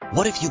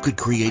What if you could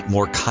create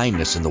more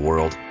kindness in the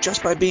world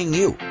just by being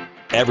you?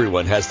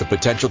 Everyone has the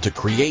potential to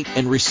create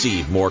and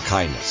receive more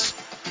kindness.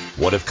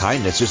 What if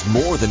kindness is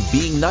more than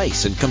being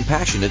nice and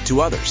compassionate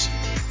to others?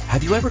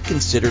 Have you ever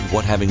considered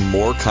what having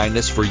more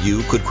kindness for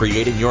you could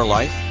create in your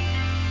life?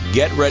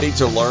 Get ready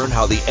to learn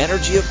how the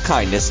energy of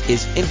kindness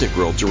is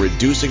integral to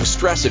reducing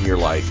stress in your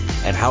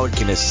life and how it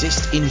can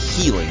assist in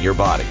healing your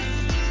body.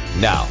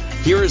 Now,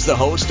 here is the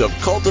host of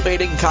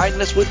Cultivating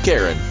Kindness with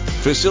Karen,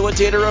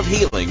 facilitator of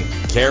healing,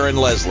 Karen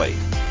Leslie.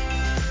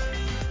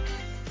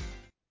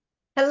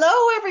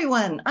 Hello,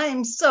 everyone.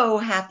 I'm so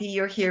happy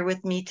you're here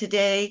with me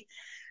today.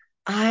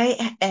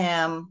 I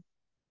am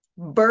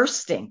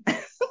bursting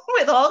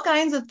with all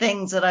kinds of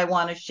things that I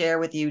want to share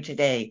with you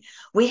today.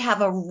 We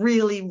have a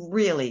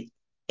really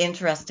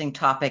interesting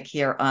topic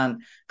here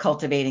on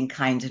Cultivating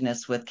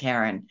Kindness with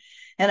Karen.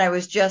 And I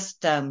was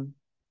just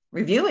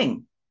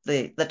reviewing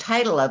the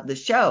title of the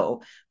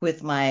show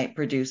with my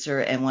producer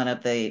and one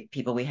of the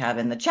people we have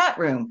in the chat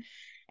room.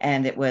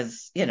 And it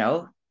was,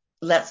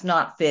 let's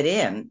not fit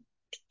in,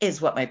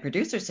 is what my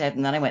producer said.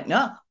 And then I went,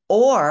 no,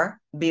 or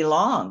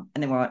belong.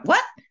 And then we went,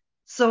 what?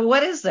 So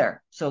what is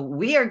there? So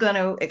we are going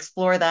to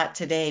explore that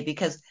today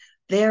because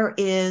there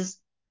is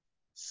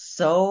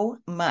so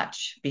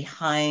much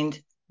behind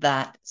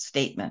that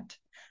statement.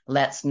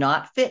 Let's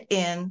not fit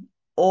in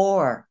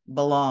or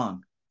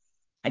belong.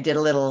 I did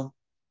a little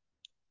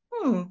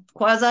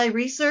quasi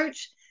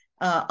research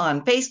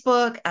on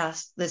Facebook,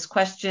 asked this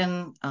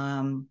question,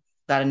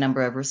 got a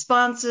number of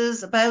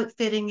responses about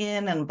fitting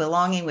in and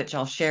belonging, which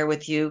I'll share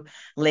with you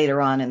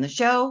later on in the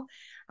show.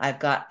 I've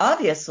got,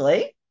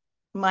 obviously,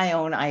 my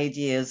own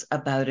ideas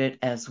about it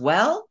as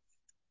well.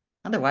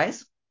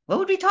 Otherwise, what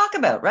would we talk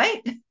about,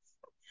 right?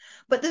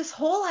 But this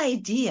whole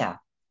idea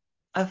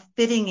of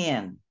fitting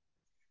in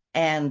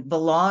and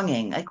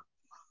belonging, like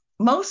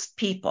most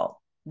people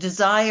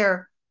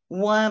desire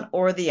one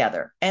or the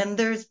other. And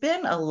there's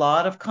been a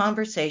lot of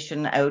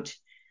conversation out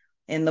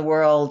in the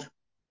world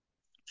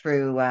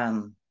through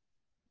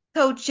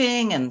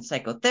coaching and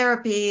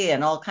psychotherapy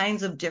and all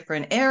kinds of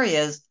different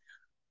areas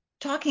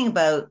talking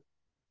about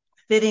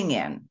fitting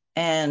in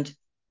and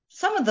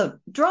some of the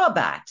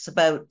drawbacks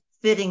about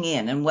fitting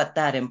in and what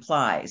that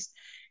implies,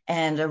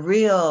 and a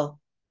real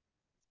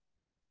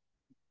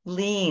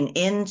lean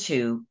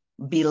into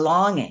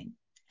belonging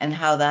and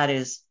how that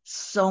is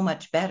so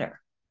much better.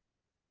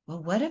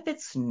 Well, what if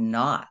it's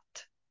not?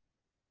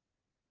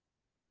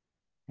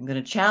 I'm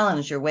going to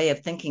challenge your way of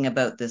thinking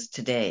about this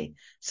today.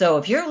 So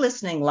if you're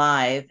listening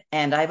live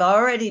and I've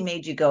already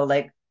made you go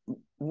like,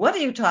 what are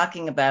you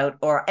talking about?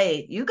 Or,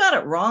 hey, you got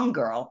it wrong,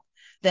 girl.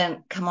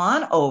 Then come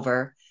on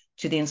over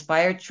to the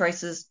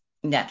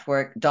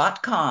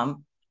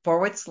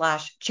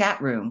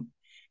inspiredchoicesnetwork.com/chat room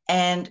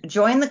and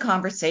join the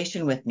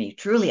conversation with me.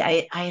 Truly,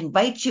 I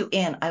invite you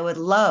in. I would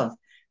love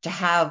to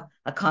have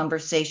a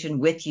conversation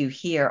with you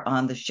here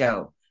on the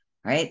show.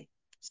 Right?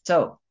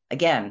 So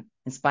again,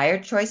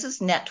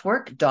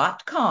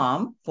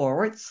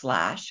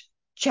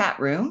 inspiredchoicesnetwork.com/chat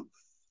room.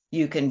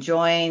 You can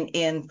join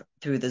in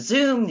through the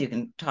Zoom. You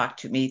can talk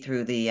to me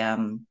through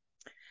the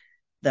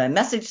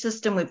message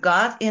system we've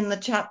got in the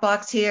chat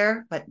box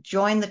here, but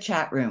join the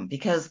chat room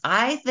because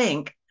I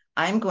think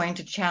I'm going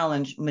to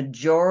challenge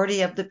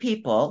majority of the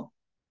people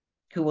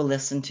who will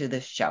listen to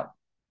this show.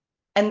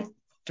 And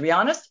to be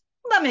honest,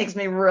 that makes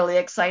me really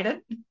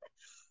excited.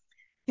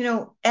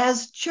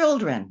 As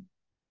children,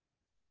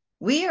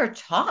 we are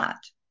taught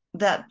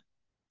that,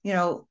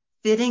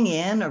 fitting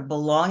in or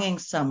belonging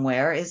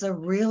somewhere is a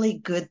really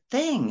good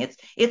thing.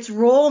 It's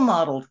role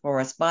modeled for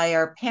us by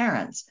our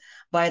parents,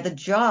 by the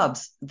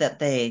jobs that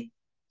they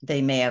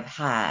may have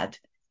had.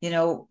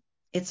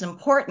 It's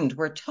important.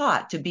 We're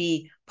taught to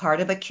be part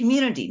of a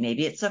community.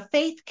 Maybe it's a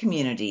faith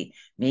community.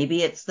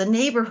 Maybe it's the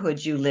neighborhood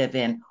you live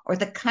in or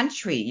the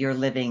country you're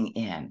living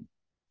in.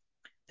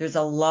 There's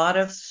a lot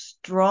of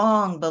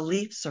strong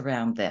beliefs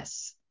around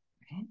this.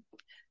 Right?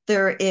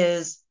 There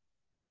is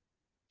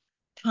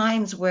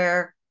times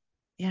where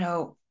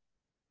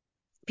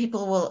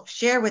people will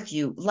share with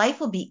you, life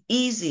will be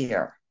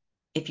easier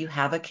if you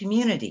have a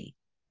community.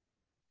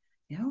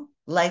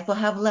 Life will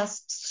have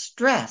less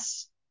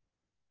stress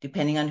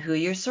depending on who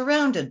you're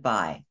surrounded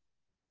by.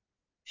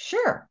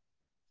 Sure,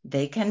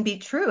 they can be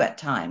true at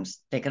times.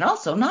 They can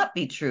also not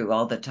be true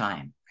all the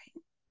time.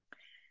 Right?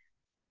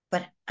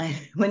 But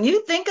when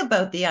you think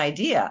about the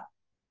idea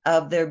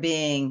of there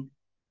being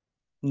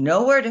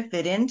nowhere to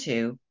fit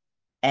into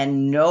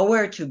and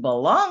nowhere to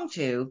belong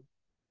to,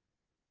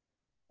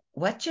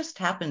 what just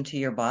happened to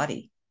your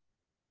body?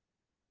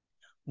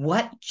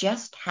 What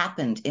just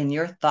happened in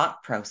your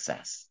thought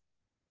process?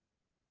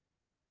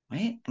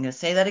 Right? I'm going to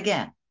say that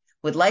again.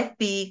 We're going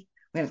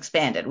to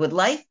expand it. Would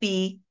life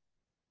be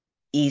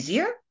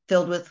easier,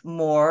 filled with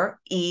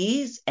more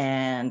ease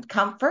and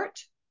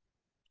comfort?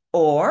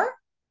 Or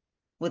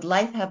would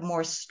life have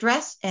more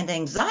stress and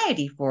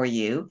anxiety for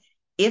you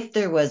if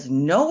there was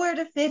nowhere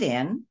to fit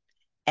in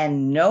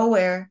and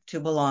nowhere to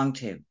belong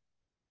to?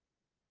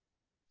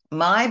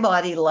 My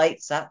body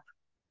lights up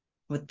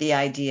with the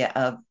idea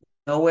of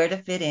nowhere to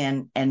fit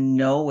in and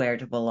nowhere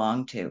to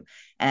belong to.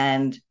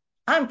 And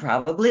I'm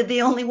probably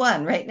the only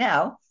one right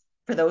now,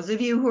 for those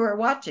of you who are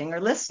watching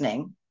or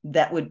listening,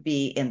 that would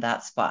be in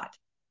that spot.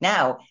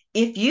 Now,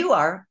 if you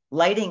are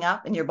lighting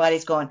up and your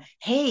body's going,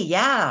 hey,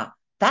 yeah,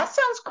 that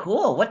sounds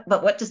cool.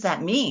 But what does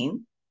that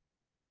mean?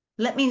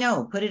 Let me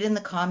know. Put it in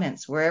the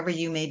comments wherever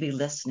you may be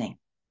listening.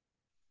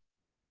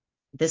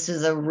 This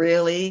is a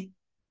really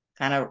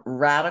kind of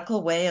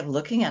radical way of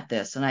looking at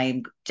this, and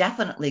I'm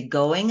definitely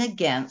going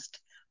against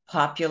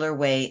popular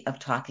way of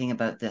talking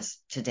about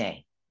this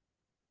today.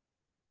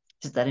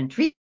 Does that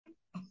intrigue?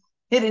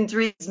 It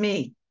intrigues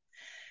me,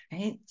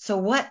 right? So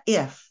what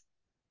if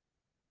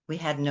we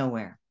had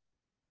nowhere?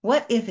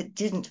 What if it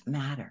didn't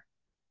matter?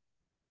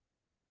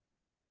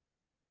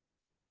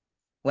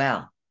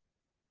 Well,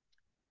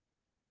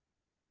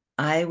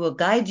 I will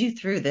guide you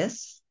through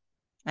this.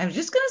 I'm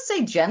just going to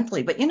say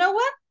gently, but you know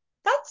what?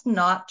 That's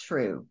not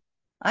true.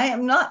 I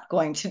am not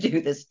going to do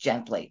this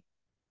gently.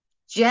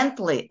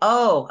 Gently,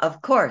 oh,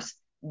 of course,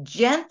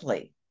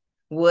 gently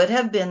would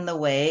have been the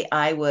way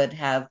I would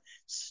have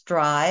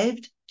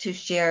strived to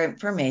share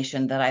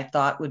information that I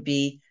thought would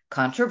be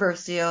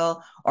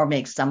controversial or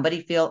make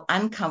somebody feel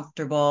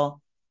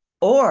uncomfortable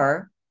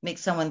or make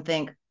someone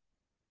think,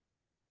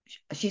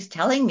 she's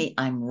telling me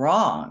I'm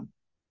wrong.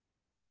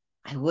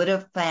 I would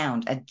have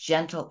found a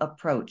gentle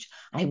approach.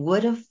 I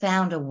would have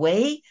found a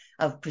way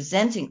of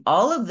presenting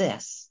all of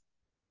this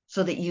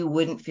so that you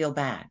wouldn't feel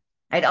bad.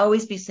 I'd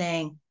always be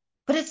saying,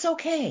 but it's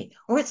okay,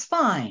 or it's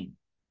fine.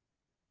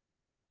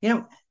 You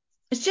know,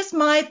 it's just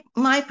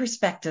my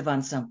perspective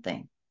on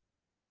something.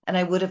 And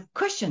I would have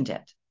cushioned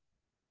it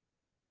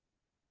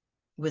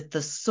with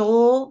the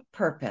sole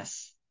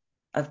purpose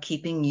of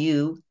keeping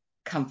you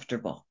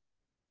comfortable.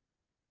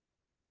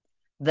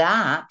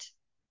 That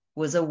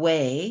was a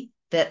way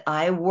that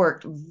I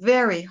worked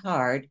very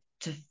hard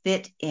to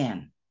fit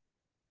in.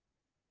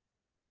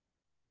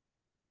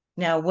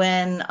 Now,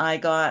 when I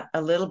got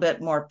a little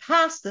bit more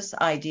past this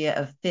idea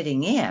of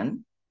fitting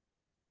in,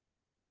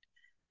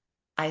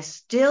 I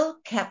still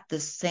kept the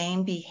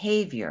same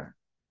behavior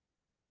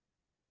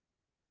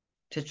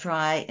to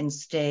try and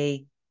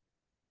stay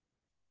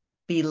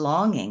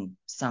belonging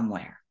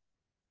somewhere.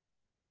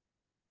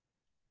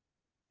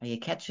 Are you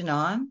catching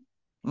on?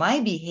 My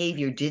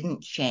behavior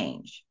didn't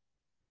change.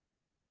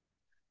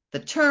 The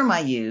term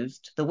I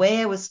used, the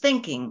way I was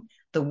thinking,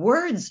 the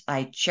words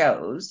I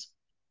chose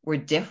were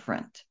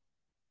different.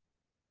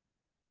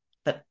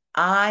 But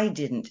I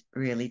didn't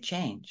really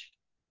change.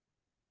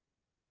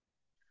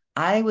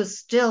 I was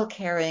still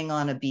carrying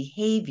on a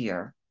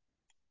behavior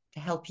to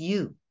help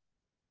you,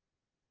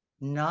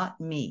 not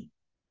me.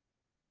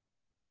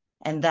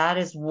 And that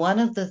is one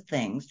of the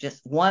things,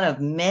 just one of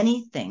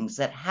many things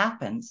that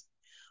happens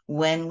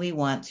when we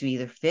want to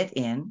either fit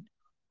in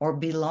or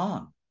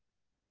belong.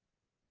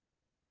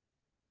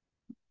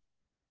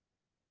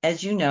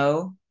 As you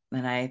know,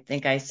 and I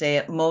think I say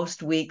it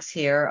most weeks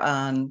here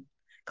on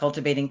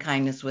Cultivating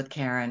Kindness with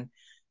Karen,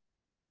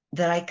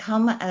 that I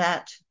come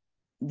at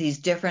these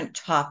different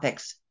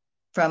topics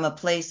from a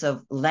place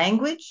of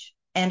language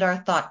and our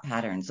thought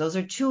patterns. Those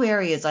are two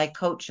areas I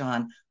coach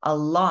on a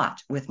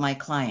lot with my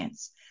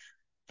clients.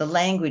 The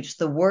language,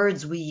 the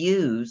words we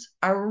use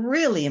are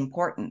really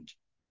important.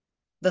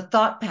 The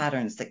thought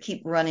patterns that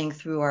keep running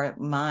through our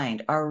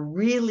mind are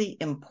really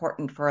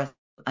important for us to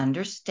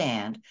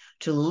understand,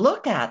 to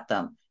look at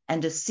them,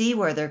 and to see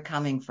where they're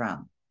coming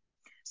from.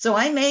 So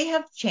I may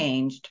have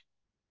changed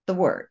the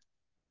word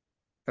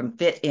from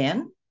fit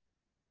in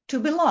to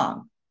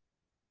belong.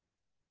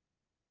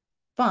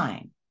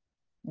 Fine.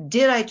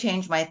 Did I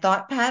change my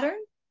thought pattern?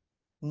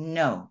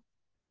 No.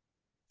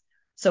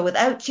 So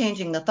without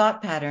changing the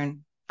thought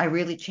pattern, I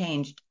really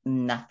changed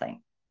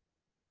nothing.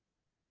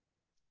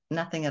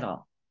 Nothing at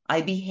all.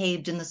 I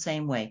behaved in the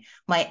same way.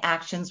 My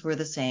actions were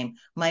the same.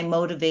 My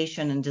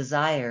motivation and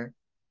desire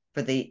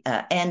for the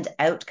end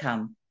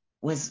outcome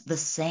was the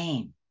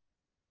same.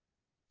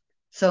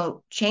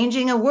 So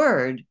changing a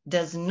word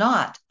does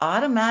not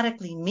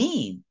automatically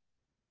mean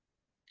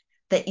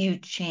that you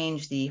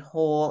change the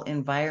whole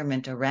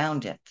environment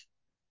around it.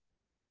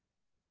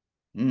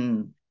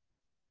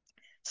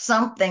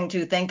 Something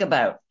to think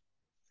about,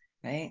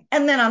 right?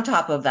 And then on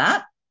top of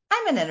that,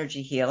 I'm an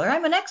energy healer.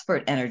 I'm an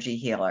expert energy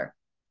healer.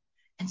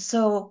 And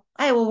so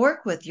I will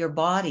work with your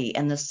body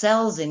and the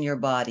cells in your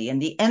body and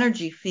the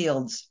energy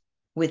fields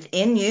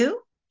within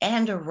you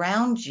and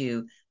around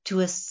you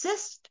to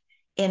assist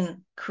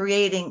in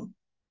creating,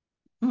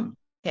 I'm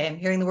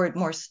hearing the word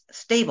more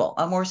stable,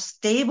 a more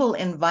stable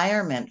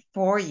environment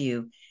for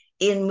you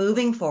in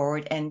moving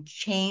forward and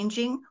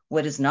changing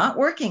what is not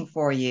working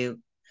for you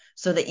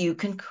so that you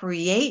can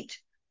create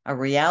a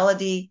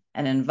reality,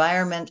 an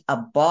environment, a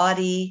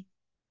body,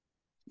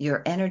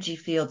 your energy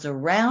fields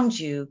around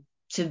you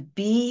to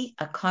be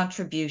a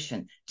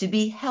contribution, to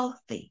be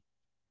healthy,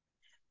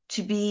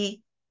 to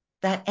be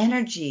that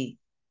energy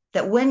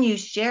that when you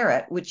share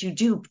it, which you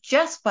do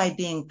just by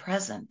being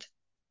present,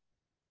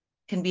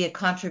 can be a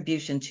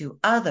contribution to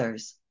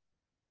others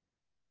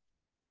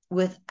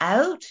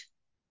without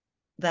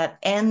that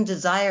end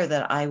desire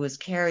that I was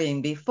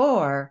carrying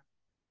before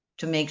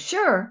to make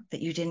sure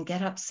that you didn't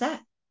get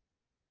upset.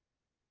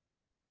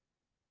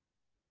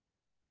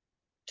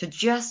 To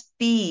just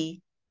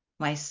be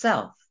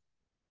myself,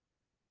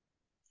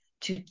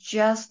 to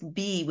just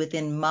be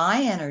within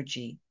my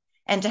energy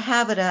and to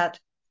have it at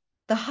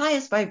the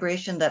highest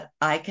vibration that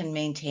I can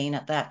maintain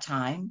at that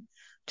time,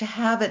 to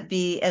have it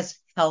be as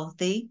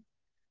healthy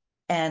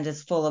and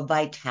as full of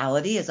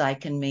vitality as I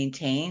can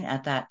maintain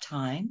at that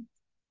time,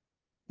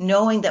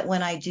 knowing that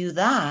when I do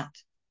that,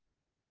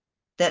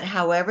 that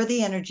however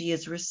the energy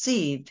is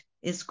received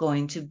is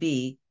going to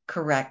be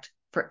correct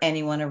for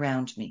anyone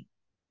around me.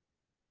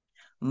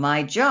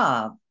 My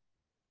job,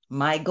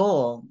 my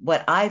goal,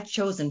 what I've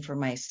chosen for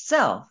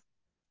myself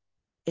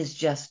is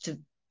just to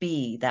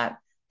be that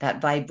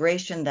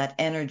vibration, that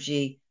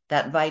energy,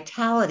 that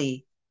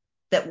vitality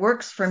that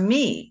works for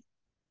me.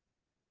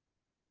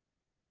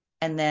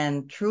 And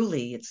then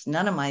truly, it's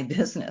none of my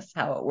business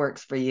how it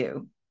works for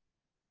you.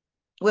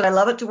 Would I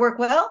love it to work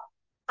well?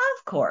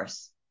 Of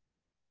course.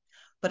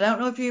 But I don't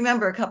know if you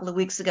remember a couple of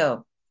weeks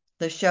ago,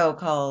 the show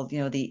called,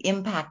 The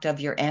Impact of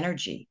Your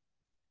Energy.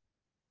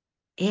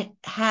 It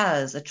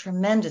has a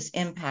tremendous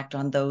impact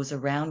on those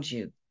around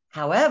you.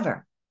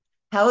 However,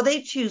 how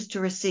they choose to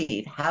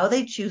receive, how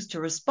they choose to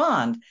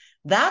respond,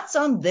 that's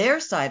on their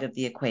side of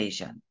the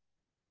equation.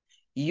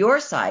 Your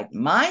side,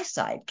 my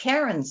side,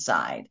 Karen's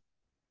side,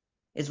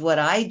 is what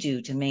I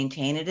do to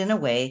maintain it in a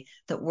way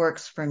that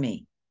works for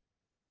me.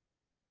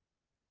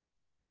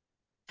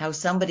 How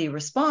somebody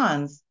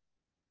responds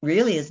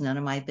really is none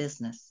of my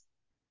business.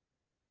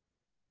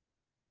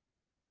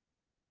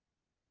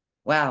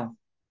 Wow,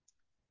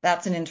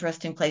 that's an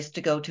interesting place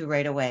to go to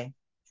right away.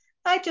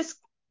 I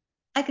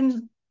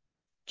can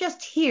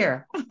just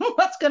hear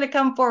what's going to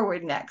come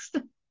forward next.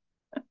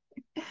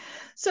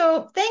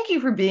 So thank you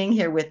for being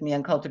here with me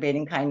on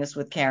Cultivating Kindness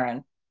with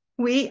Karen.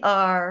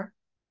 Okay.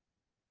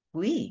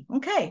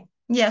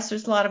 Yes,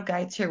 there's a lot of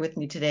guides here with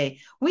me today.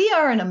 We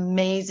are an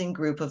amazing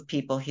group of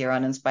people here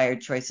on Inspired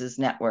Choices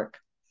Network.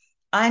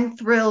 I'm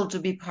thrilled to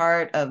be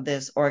part of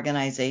this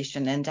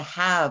organization and to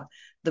have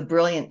the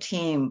brilliant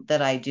team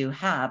that I do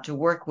have to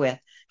work with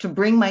to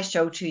bring my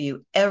show to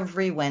you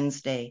every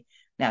Wednesday.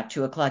 Now,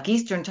 2:00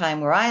 Eastern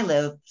time where I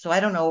live, so I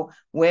don't know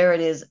where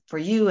it is for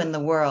you in the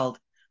world,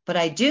 but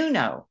I do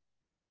know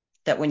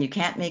that when you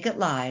can't make it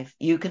live,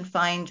 you can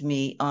find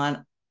me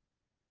on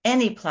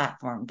any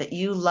platform that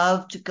you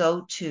love to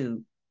go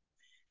to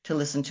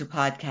listen to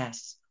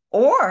podcasts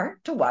or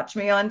to watch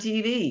me on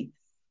TV.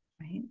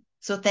 Right?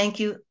 So thank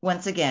you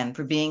once again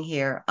for being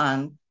here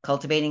on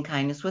Cultivating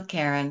Kindness with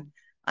Karen.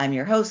 I'm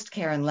your host,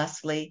 Karen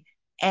Leslie,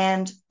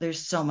 and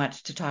there's so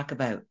much to talk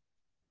about.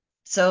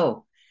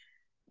 So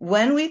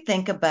when we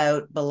think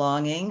about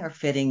belonging or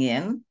fitting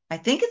in, I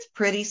think it's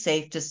pretty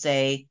safe to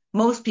say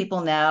most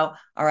people now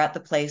are at the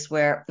place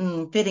where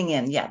fitting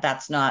in,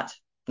 that's not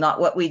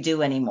what we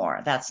do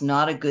anymore. That's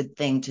not a good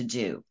thing to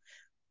do.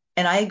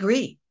 And I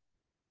agree.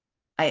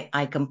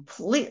 I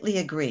completely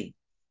agree.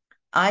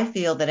 I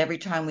feel that every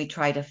time we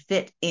try to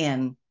fit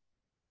in,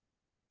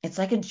 it's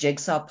like a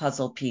jigsaw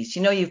puzzle piece.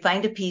 You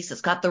find a piece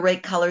that's got the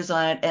right colors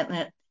on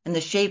it and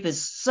the shape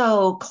is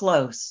so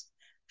close,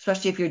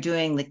 especially if you're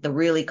doing like the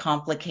really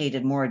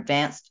complicated, more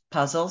advanced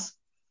puzzles.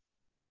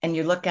 And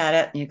you look at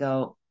it and you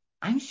go,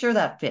 I'm sure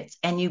that fits.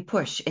 And you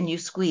push and you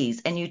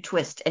squeeze and you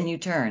twist and you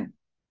turn.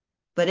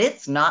 But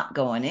it's not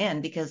going in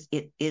because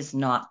it is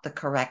not the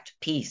correct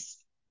piece.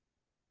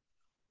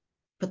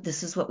 But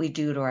this is what we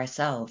do to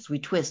ourselves. We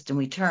twist and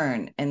we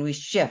turn and we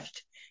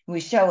shift. And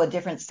we show a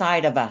different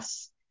side of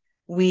us.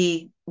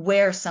 We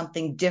wear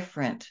something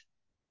different.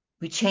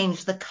 We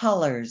change the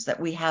colors that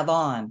we have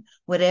on,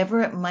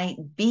 whatever it might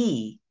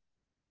be,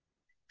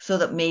 so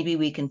that maybe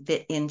we can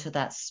fit into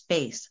that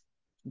space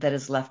that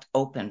is left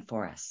open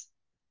for us.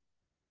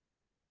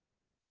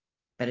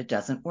 But it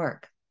doesn't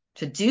work.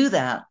 To do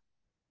that,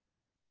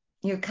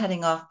 you're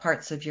cutting off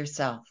parts of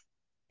yourself.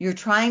 You're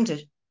trying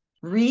to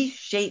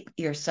reshape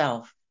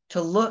yourself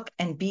to look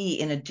and be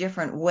in a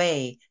different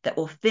way that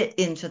will fit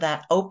into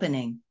that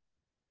opening.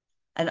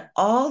 And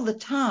all the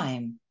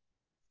time,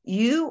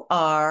 you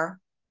are,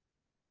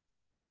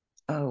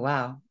 oh,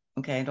 wow.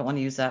 Okay, I don't want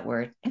to use that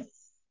word.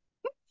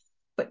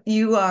 But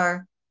you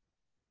are,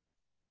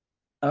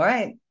 all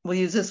right, we'll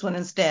use this one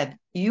instead.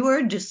 You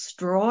are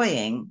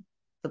destroying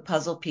the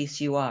puzzle piece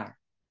you are.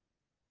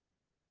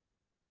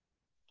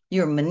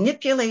 You're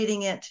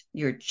manipulating it,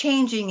 you're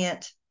changing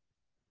it,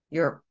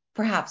 you're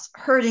perhaps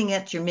hurting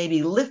it, you're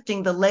maybe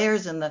lifting the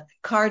layers in the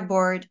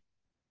cardboard.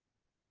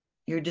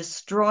 You're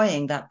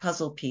destroying that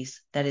puzzle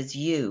piece that is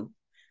you.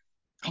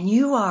 And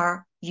you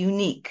are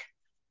unique.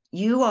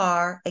 You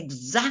are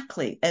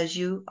exactly as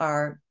you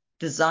are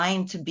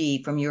designed to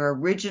be from your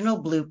original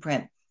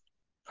blueprint,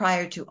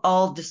 prior to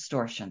all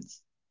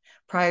distortions,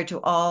 prior to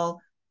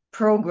all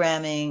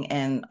programming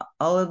and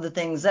all of the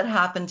things that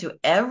happen to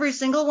every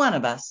single one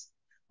of us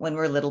when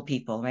we're little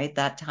people, right?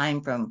 That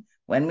time from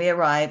when we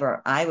arrive,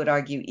 or I would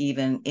argue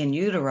even in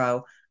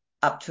utero,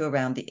 up to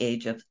around the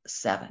age of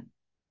 7.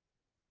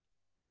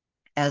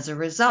 As a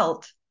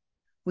result,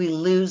 we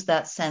lose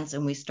that sense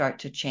and we start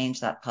to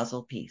change that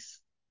puzzle piece.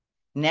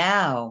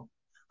 Now,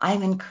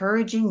 I'm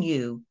encouraging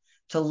you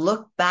to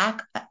look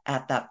back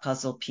at that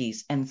puzzle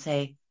piece and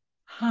say,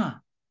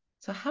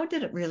 so how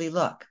did it really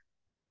look?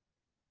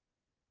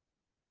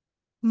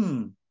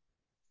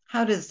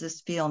 How does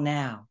this feel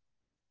now?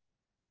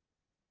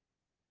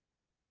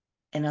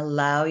 And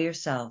allow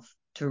yourself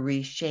to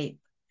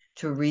reshape,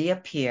 to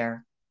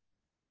reappear.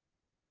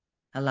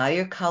 Allow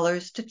your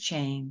colors to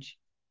change,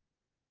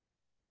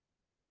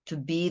 to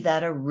be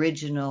that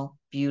original,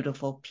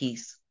 beautiful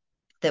piece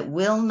that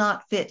will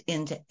not fit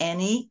into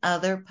any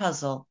other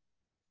puzzle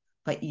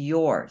but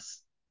yours.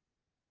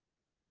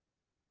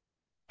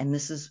 And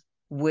this is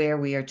where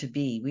we are to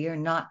be. We are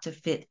not to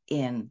fit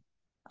in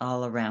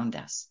all around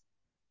us,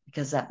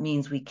 because that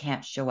means we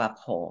can't show up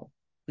whole.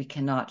 We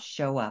cannot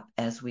show up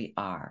as we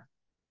are.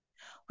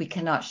 We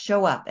cannot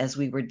show up as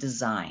we were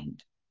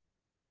designed.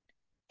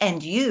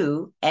 And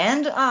you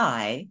and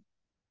I,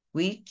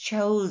 we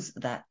chose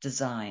that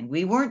design.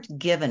 We weren't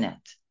given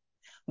it.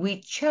 We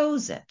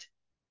chose it.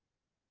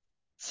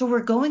 So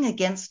we're going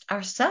against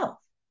ourselves.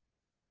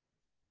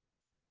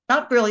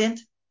 Not brilliant,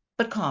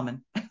 but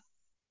common.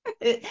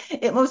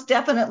 It most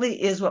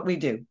definitely is what we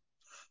do.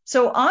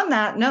 So on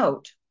that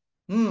note,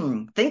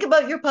 think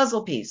about your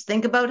puzzle piece.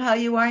 Think about how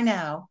you are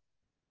now.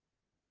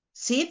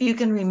 See if you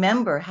can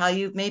remember how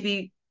you've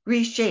maybe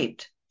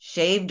reshaped,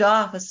 shaved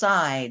off a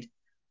side,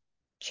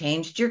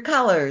 changed your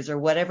colors, or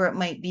whatever it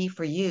might be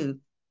for you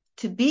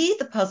to be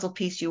the puzzle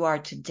piece you are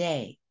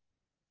today.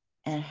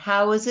 And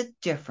how is it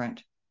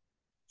different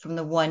from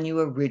the one you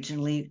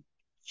originally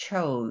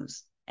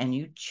chose, and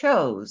you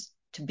chose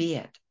to be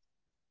it?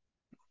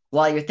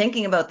 While you're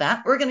thinking about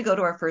that, we're going to go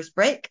to our first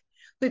break.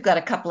 We've got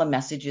a couple of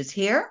messages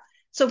here,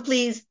 so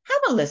please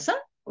have a listen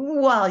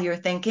while you're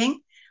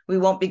thinking. We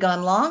won't be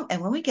gone long,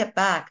 and when we get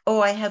back,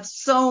 I have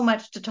so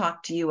much to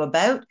talk to you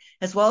about,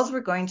 as well as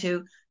we're going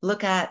to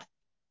look at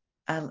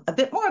a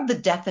bit more of the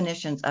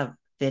definitions of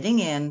fitting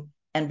in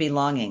and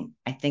belonging.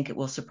 I think it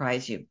will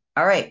surprise you.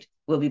 All right,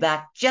 we'll be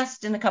back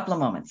just in a couple of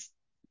moments.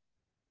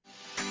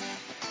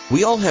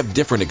 We all have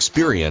different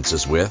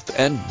experiences with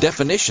and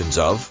definitions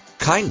of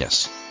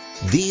kindness.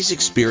 These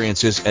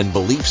experiences and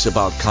beliefs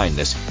about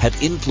kindness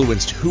have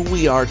influenced who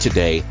we are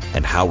today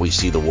and how we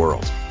see the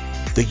world.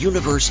 The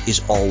universe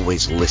is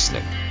always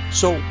listening.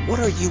 So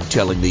what are you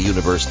telling the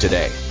universe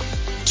today?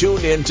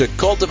 Tune in to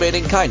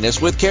Cultivating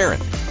Kindness with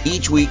Karen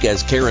each week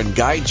as Karen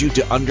guides you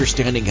to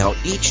understanding how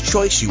each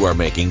choice you are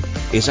making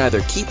is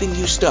either keeping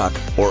you stuck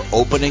or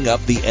opening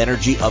up the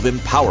energy of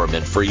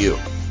empowerment for you.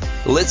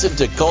 Listen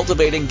to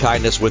Cultivating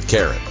Kindness with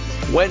Karen,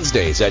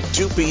 Wednesdays at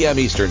 2 p.m.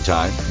 Eastern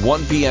Time,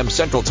 1 p.m.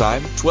 Central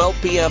Time,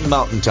 12 p.m.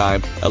 Mountain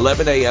Time,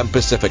 11 a.m.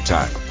 Pacific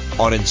Time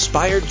on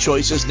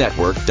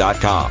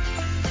InspiredChoicesNetwork.com.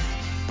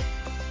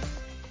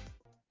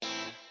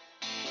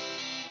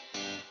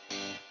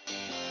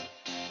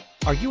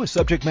 Are you a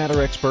subject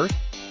matter expert?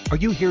 Are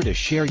you here to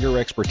share your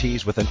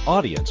expertise with an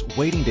audience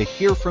waiting to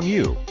hear from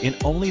you in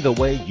only the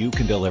way you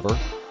can deliver?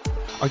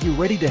 Are you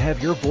ready to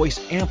have your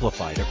voice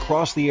amplified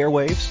across the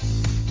airwaves?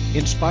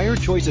 Inspired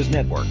Choices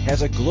Network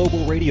has a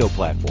global radio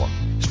platform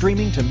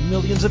streaming to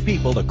millions of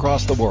people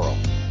across the world.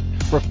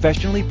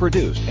 Professionally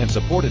produced and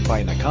supported by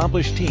an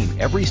accomplished team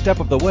every step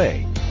of the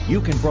way, you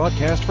can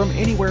broadcast from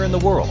anywhere in the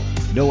world,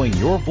 knowing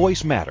your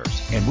voice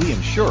matters, and we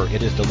ensure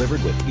it is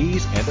delivered with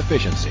ease and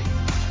efficiency.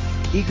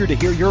 Eager to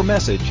hear your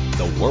message,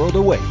 the world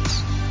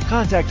awaits.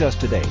 Contact us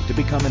today to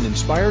become an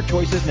Inspired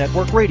Choices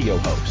Network radio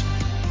host.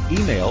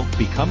 Email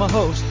become a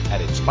host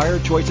at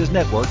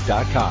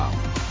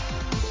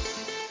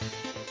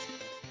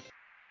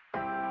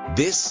InspiredChoicesNetwork.com.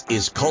 This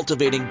is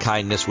Cultivating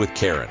Kindness with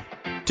Karen.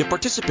 To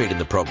participate in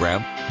the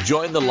program,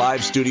 join the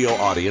live studio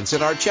audience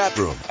in our chat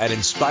room at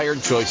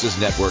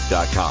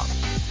InspiredChoicesNetwork.com.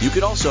 You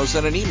can also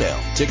send an email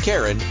to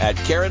Karen at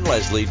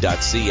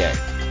KarenLeslie.ca.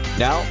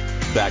 Now,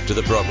 back to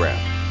the program.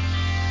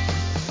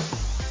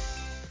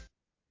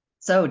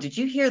 So, did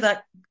you hear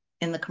that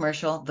in the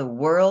commercial? The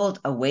world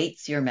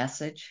awaits your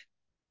message.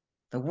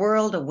 The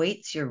world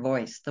awaits your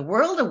voice. The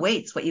world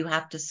awaits what you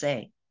have to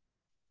say.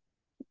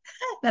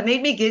 That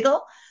made me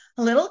giggle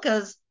a little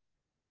because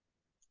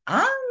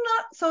I'm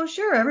not so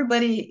sure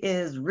everybody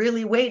is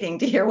really waiting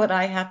to hear what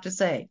I have to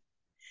say.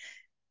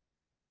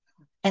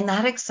 And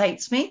that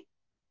excites me.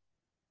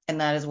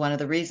 And that is one of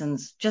the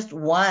reasons, just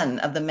one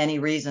of the many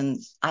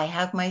reasons I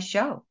have my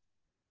show.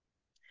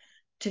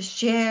 To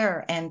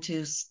share and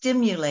to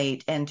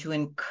stimulate and to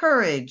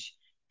encourage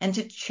and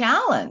to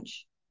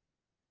challenge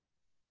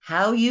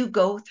how you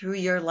go through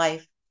your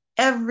life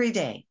every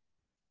day.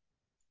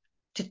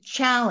 To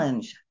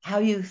challenge how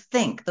you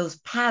think, those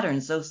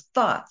patterns, those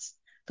thoughts,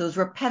 those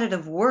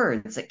repetitive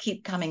words that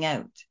keep coming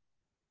out.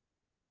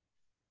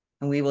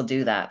 And we will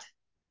do that.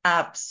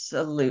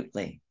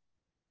 Absolutely.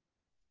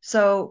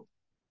 So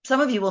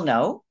some of you will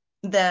know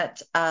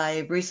that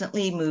I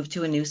recently moved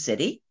to a new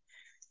city,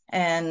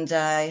 and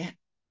I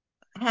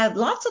had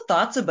lots of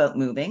thoughts about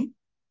moving.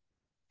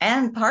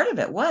 And part of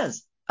it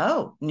was,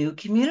 new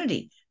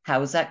community.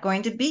 How is that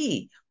going to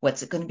be?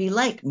 What's it going to be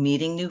like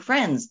meeting new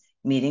friends,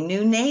 meeting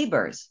new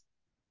neighbors?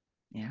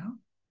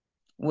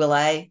 Will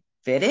I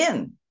fit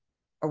in,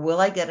 or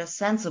will I get a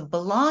sense of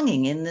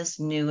belonging in this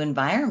new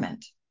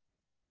environment?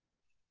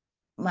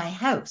 My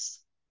house,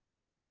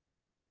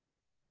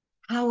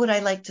 how would I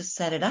like to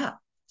set it up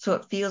so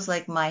it feels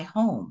like my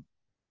home?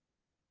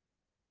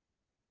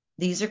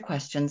 These are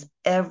questions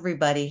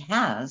everybody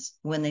has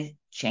when they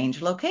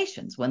change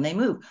locations, when they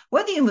move.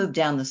 Whether you move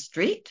down the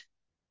street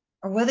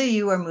or whether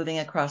you are moving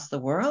across the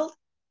world,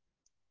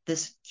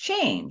 this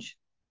change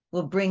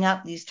will bring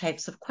up these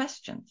types of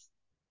questions.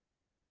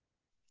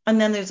 And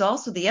then there's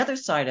also the other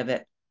side of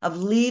it, of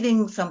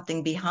leaving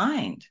something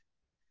behind.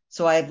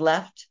 So I've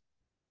left,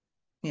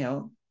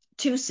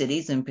 two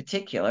cities in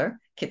particular,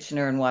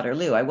 Kitchener and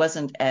Waterloo. I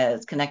wasn't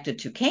as connected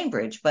to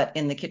Cambridge, but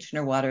in the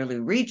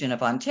Kitchener-Waterloo region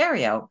of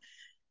Ontario,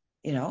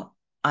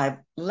 I've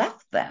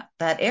left that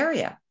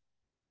area.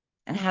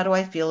 And how do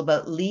I feel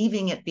about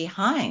leaving it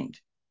behind?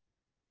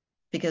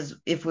 Because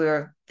if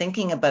we're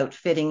thinking about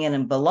fitting in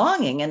and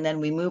belonging, and then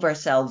we move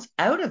ourselves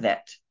out of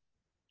it,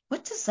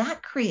 what does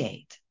that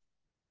create?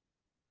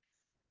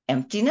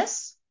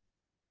 Emptiness,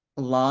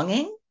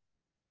 longing,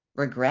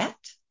 regret,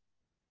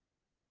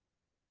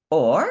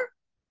 or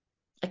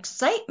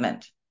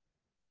excitement,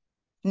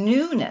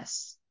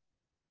 newness,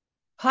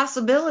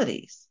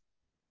 possibilities,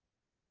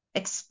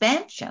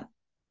 expansion?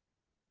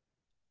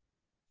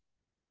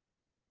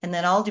 And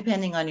then all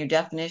depending on your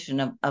definition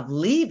of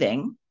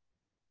leaving,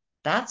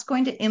 that's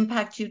going to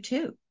impact you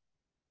too.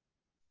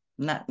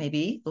 And that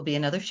maybe will be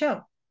another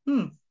show.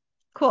 Cool.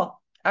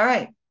 All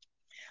right.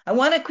 I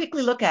want to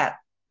quickly look at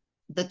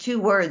the two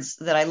words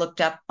that I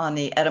looked up on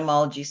the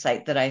etymology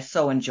site that I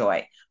so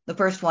enjoy. The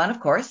first one, of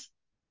course,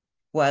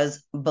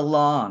 was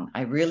belong.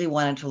 I really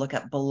wanted to look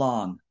at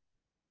belong.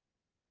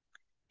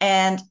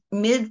 And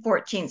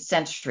mid-14th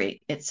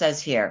century, it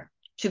says here,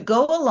 to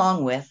go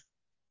along with,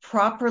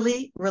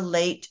 properly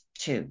relate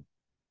to.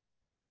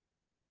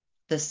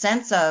 The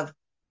sense of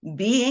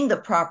being the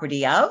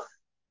property of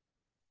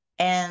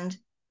and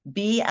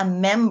be a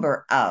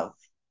member of,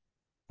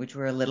 which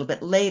were a little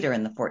bit later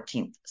in the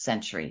 14th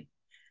century.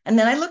 And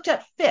then I looked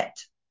at fit,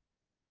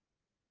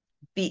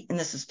 and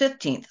this is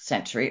 15th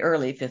century,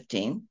 early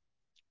 15,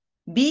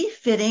 be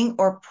fitting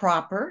or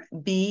proper,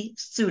 be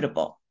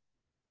suitable.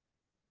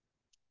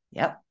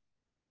 Yep.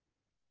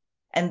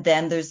 And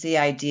then there's the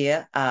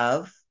idea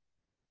of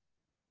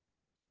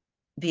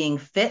being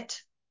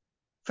fit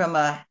from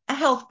a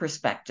health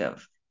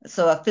perspective.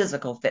 So a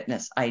physical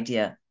fitness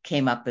idea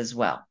came up as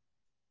well.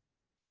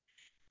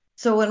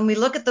 So when we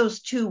look at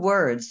those two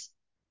words,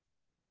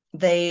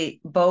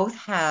 they both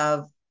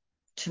have,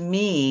 to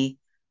me,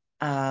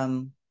 like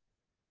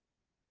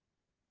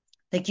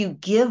you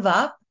give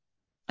up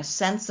a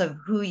sense of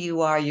who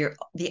you are,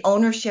 the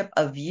ownership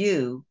of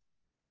you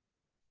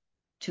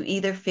to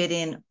either fit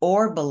in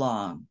or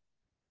belong,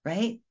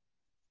 right?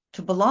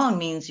 To belong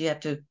means you have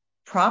to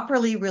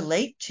properly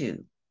relate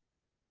to.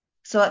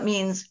 So it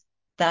means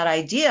that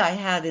idea I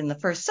had in the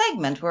first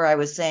segment where I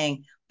was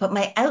saying, but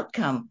my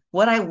outcome,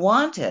 what I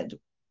wanted,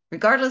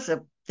 regardless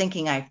of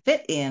thinking I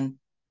fit in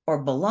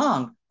or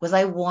belong, was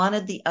I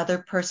wanted the other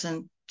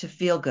person to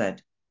feel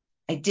good.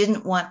 I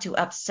didn't want to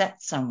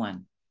upset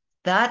someone.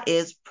 That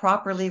is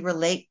properly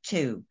relate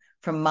to,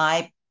 from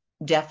my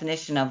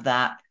definition of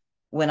that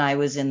when I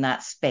was in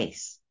that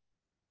space,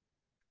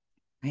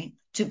 right?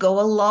 To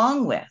go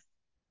along with.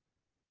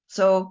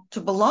 So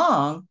to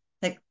belong,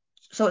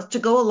 so it's to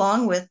go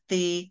along with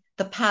the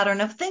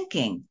pattern of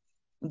thinking,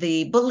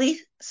 the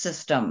belief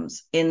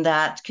systems in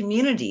that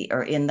community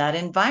or in that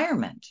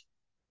environment.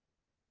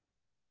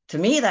 To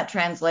me, that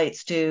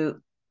translates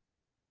to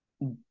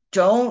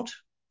don't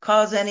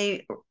cause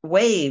any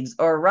waves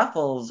or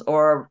ruffles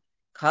or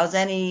cause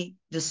any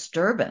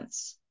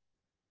disturbance.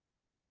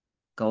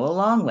 Go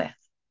along with.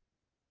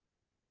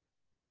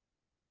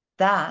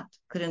 That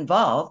could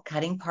involve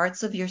cutting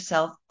parts of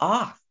yourself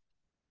off,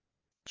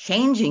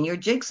 changing your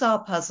jigsaw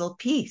puzzle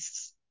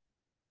piece.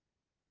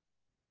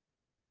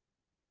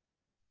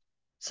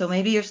 So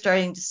maybe you're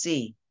starting to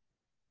see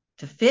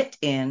to fit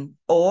in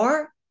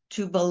or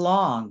to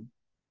belong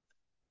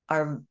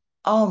are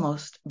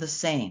almost the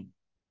same.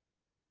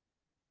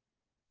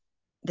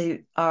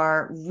 They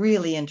are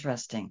really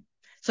interesting.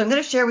 So I'm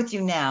going to share with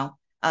you now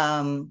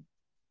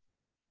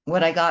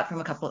what I got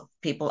from a couple of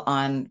people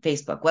on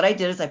Facebook. What I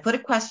did is I put a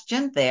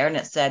question there and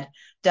it said,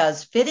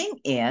 does fitting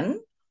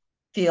in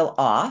feel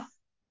off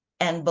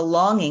and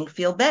belonging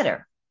feel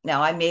better?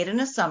 Now, I made an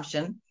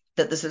assumption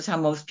that this is how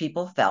most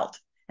people felt.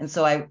 And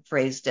so I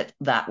phrased it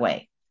that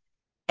way.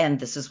 And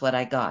this is what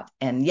I got.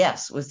 And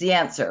yes was the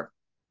answer.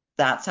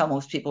 That's how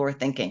most people were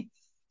thinking.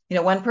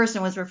 One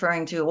person was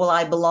referring to, well,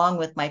 I belong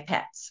with my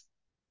pets.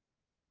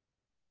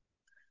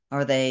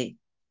 Or they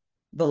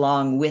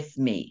belong with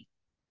me,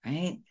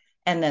 right?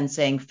 And then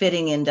saying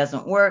fitting in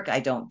doesn't work.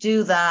 I don't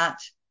do that.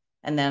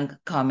 And then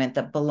comment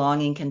that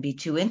belonging can be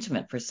too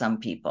intimate for some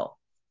people.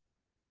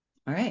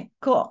 All right,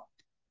 cool.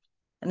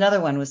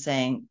 Another one was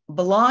saying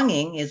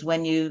belonging is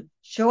when you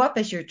show up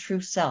as your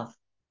true self.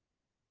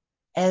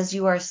 as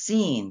you are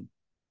seen,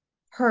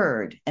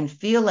 heard, and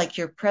feel like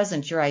you're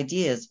present, your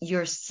ideas,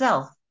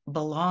 yourself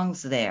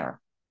belongs there.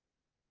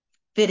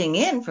 Fitting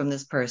in from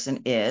this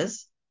person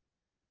is,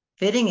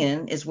 fitting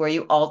in is where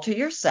you alter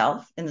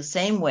yourself in the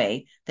same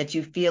way that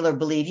you feel or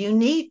believe you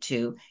need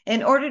to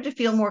in order to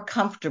feel more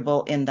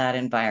comfortable in that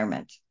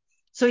environment.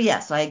 So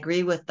yes, I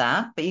agree with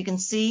that, but you can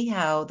see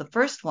how the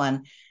first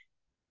one,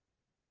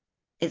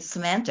 it's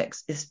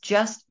semantics. It's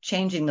just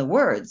changing the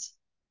words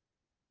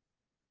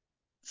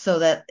so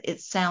that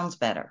it sounds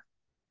better.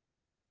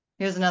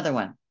 Here's another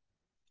one.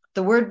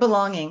 The word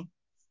belonging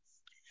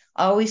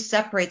always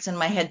separates in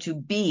my head to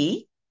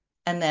be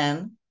and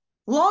then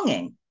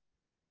longing,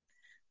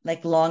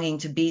 like longing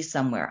to be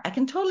somewhere. I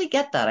can totally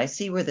get that. I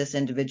see where this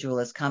individual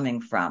is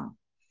coming from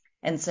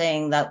and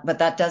saying that, but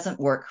that doesn't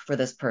work for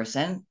this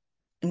person,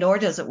 nor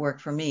does it work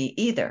for me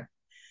either.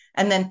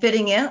 And then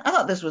fitting in, I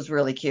thought this was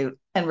really cute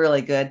and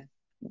really good.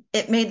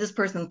 It made this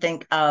person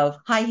think of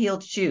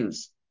high-heeled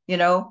shoes,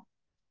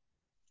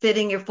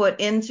 fitting your foot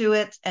into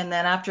it. And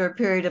then after a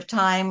period of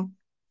time,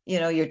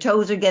 your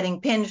toes are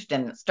getting pinched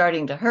and it's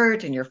starting to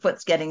hurt and your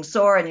foot's getting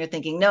sore and you're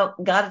thinking, no,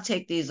 got to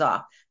take these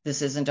off.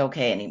 This isn't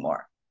okay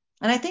anymore.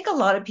 And I think a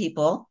lot of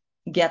people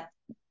get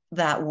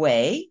that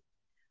way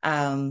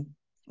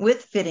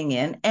with fitting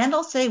in, and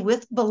I'll say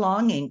with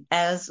belonging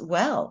as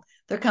well.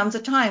 There comes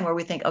a time where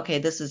we think, okay,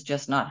 this is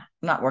just not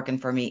working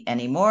for me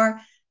anymore.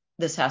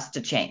 This has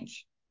to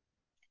change.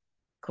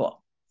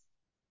 Cool.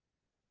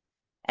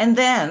 And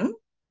then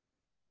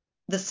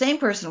the same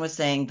person was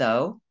saying,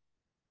 though,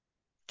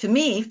 to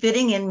me,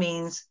 fitting in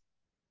means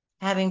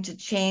having to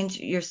change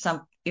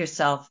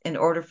yourself in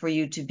order for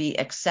you to be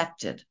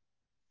accepted.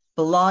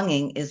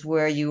 Belonging is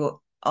where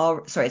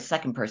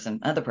second person,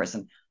 another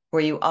person,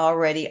 where you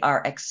already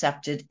are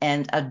accepted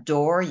and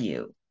adore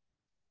you.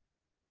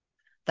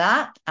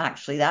 That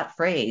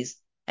phrase,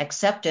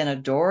 accept and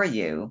adore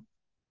you,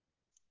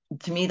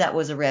 to me, that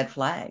was a red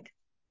flag.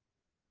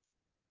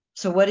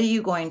 So what are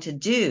you going to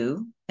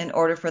do in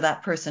order for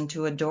that person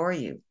to adore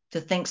you, to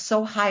think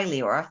so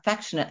highly or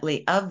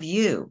affectionately of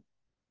you?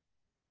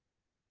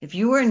 If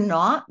you were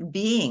not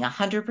being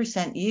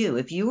 100% you,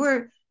 if you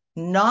were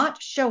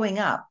not showing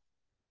up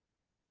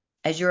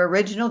as your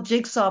original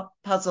jigsaw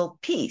puzzle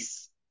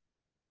piece,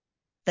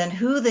 then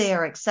who they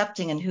are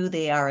accepting and who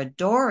they are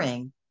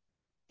adoring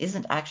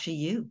isn't actually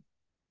you.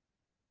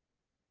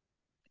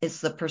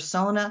 It's the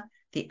persona,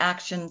 the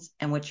actions,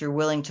 and what you're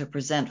willing to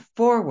present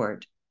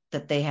forward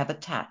that they have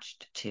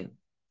attached to,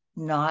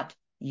 not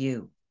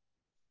you.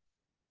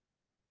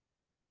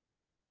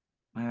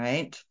 All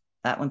right,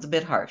 that one's a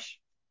bit harsh.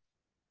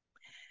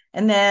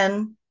 And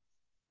then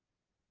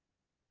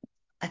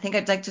I think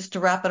I'd like just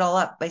to wrap it all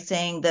up by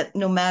saying that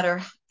no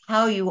matter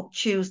how you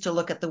choose to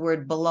look at the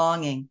word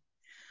belonging,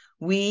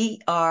 we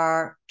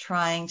are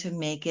trying to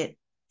make it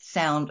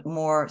sound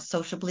more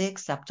sociably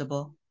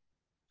acceptable.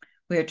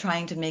 We are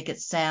trying to make it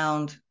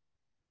sound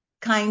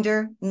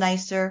kinder,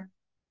 nicer,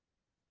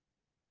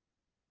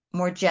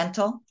 more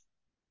gentle,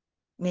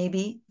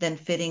 maybe, than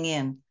fitting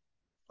in.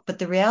 But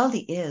the reality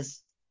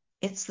is,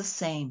 it's the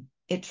same.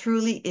 It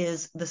truly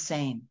is the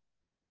same.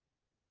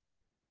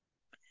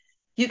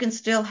 You can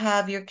still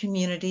have your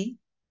community.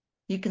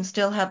 You can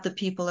still have the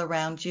people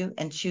around you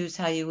and choose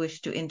how you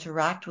wish to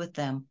interact with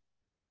them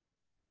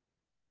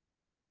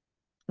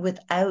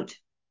without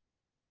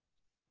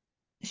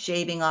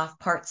shaving off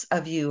parts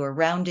of you or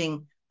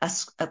rounding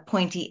a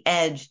pointy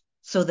edge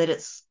so that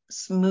it's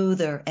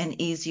smoother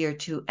and easier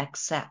to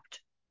accept.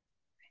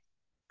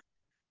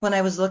 When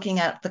I was looking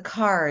at the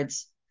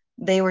cards,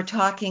 they were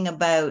talking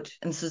about,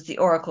 and this is the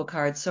Oracle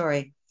card,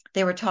 sorry,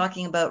 they were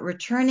talking about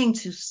returning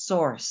to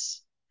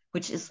source,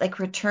 which is like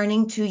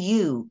returning to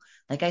you.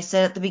 Like I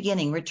said at the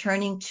beginning,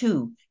 returning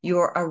to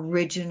your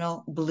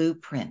original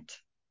blueprint.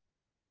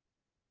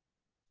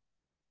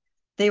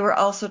 They were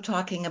also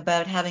talking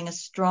about having a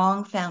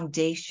strong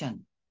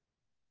foundation.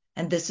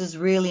 And this is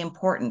really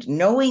important,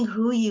 knowing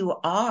who you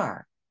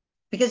are.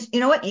 Because you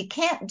know what? You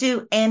can't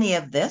do any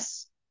of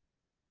this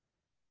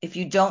if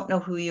you don't know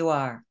who you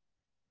are.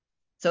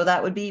 So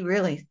that would be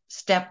really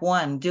step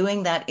one,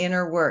 doing that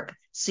inner work,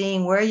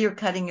 seeing where you're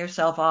cutting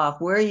yourself off,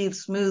 where you've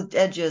smoothed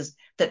edges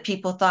that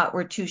people thought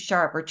were too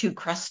sharp or too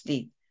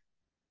crusty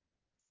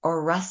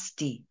or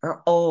rusty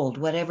or old,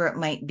 whatever it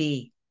might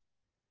be,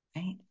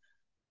 right?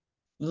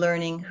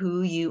 Learning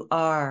who you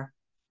are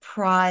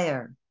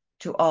prior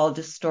to all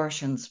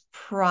distortions,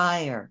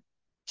 prior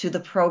to the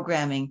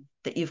programming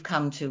that you've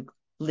come to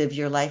live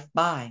your life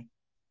by.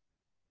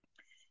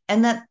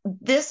 And that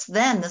this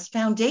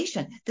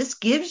foundation, this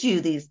gives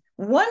you these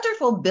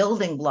wonderful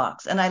building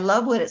blocks. And I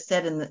love what it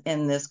said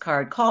in this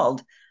card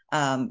called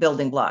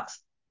building blocks.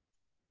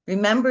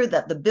 Remember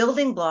that the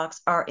building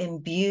blocks are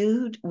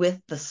imbued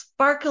with the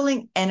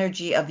sparkling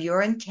energy of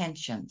your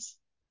intentions.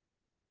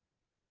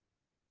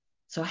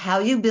 So how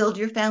you build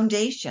your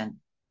foundation,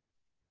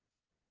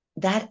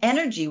 that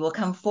energy will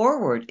come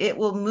forward. It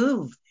will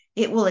move.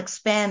 It will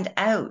expand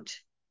out.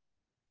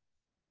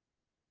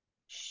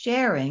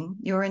 Sharing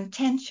your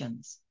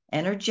intentions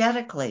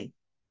energetically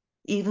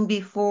even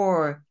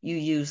before you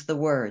use the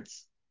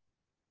words.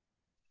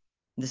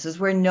 This is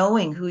where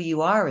knowing who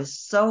you are is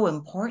so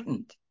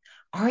important.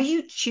 Are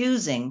you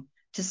choosing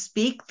to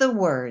speak the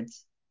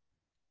words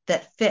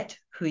that fit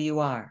who you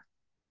are?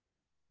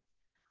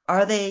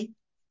 Are they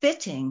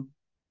fitting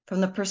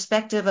from the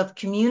perspective of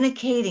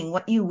communicating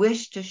what you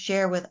wish to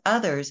share with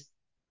others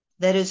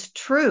that is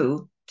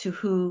true to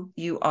who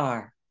you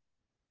are?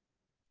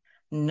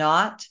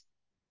 Not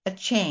a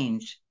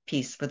change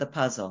piece for the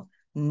puzzle,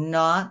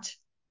 not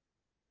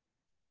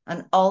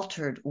an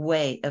altered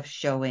way of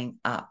showing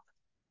up.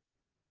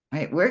 All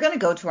right, we're going to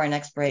go to our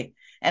next break.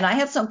 And I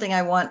have something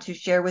I want to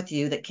share with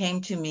you that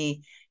came to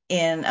me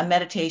in a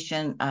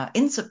meditation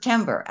in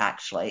September,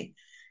 actually.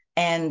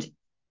 And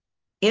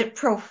it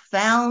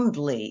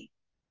profoundly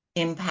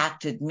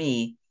impacted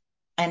me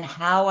and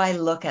how I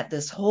look at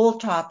this whole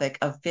topic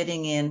of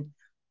fitting in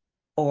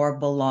or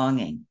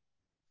belonging.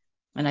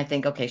 And I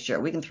think, okay, sure,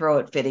 we can throw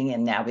it fitting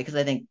in now because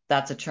I think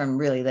that's a term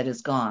really that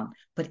is gone,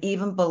 but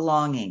even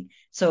belonging.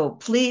 So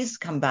please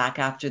come back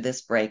after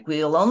this break.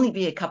 We'll only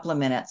be a couple of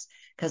minutes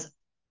because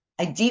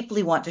I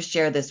deeply want to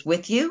share this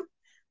with you.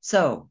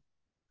 So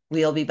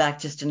we'll be back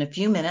just in a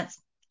few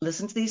minutes.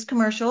 Listen to these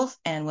commercials.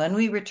 And when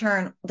we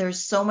return,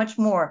 there's so much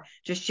more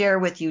to share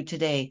with you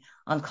today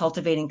on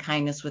Cultivating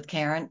Kindness with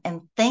Karen.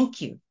 And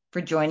thank you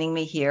for joining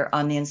me here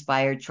on the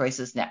Inspired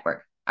Choices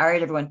Network. All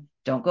right, everyone,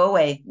 don't go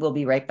away. We'll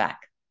be right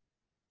back.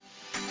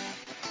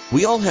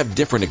 We all have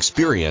different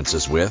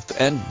experiences with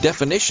and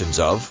definitions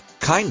of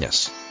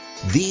kindness.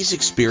 These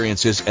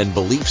experiences and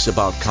beliefs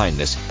about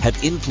kindness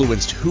have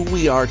influenced who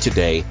we are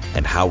today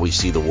and how we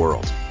see the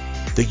world.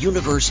 The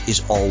universe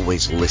is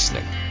always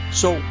listening.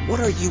 So what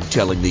are you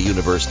telling the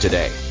universe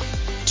today?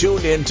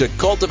 Tune in to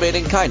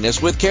Cultivating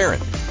Kindness with Karen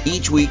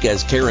each week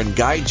as Karen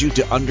guides you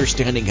to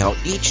understanding how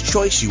each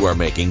choice you are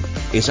making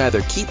is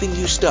either keeping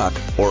you stuck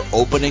or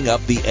opening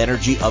up the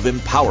energy of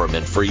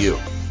empowerment for you.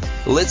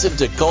 Listen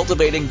to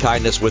Cultivating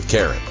Kindness with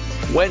Karen,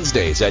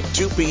 Wednesdays at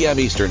 2 p.m.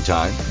 Eastern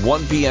Time,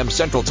 1 p.m.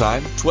 Central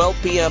Time, 12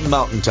 p.m.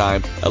 Mountain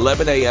Time,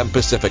 11 a.m.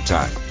 Pacific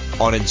Time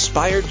on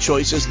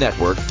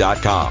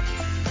InspiredChoicesNetwork.com.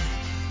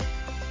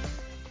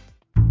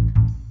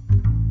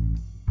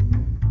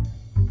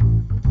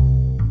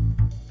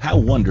 How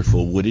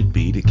wonderful would it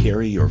be to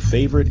carry your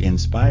favorite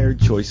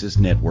Inspired Choices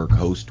Network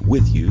host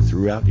with you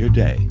throughout your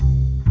day?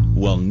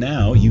 Well,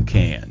 now you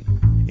can.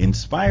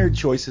 Inspired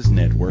Choices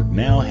Network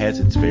now has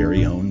its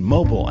very own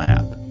mobile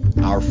app.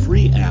 Our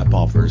free app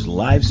offers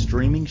live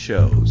streaming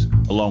shows,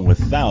 along with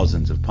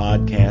thousands of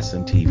podcasts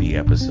and TV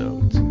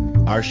episodes.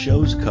 Our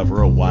shows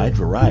cover a wide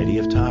variety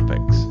of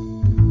topics.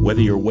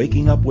 Whether you're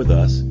waking up with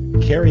us,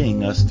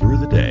 carrying us through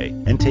the day,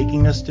 and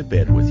taking us to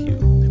bed with you,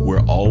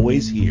 we're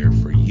always here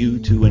for you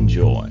to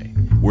enjoy.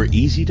 We're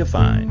easy to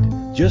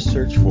find. Just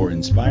search for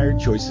Inspired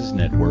Choices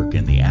Network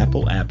in the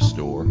Apple App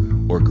Store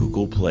or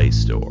Google Play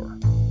Store.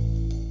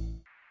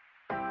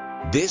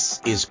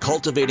 This is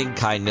Cultivating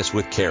Kindness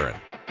with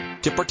Karen.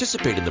 To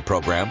participate in the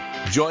program,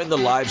 join the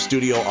live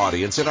studio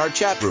audience in our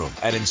chat room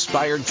at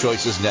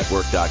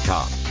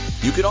InspiredChoicesNetwork.com.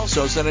 You can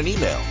also send an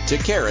email to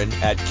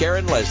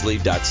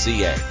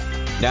Karen@KarenLeslie.ca.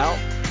 Now,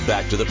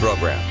 back to the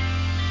program.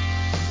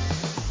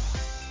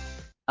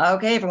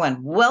 Okay,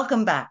 everyone,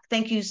 welcome back.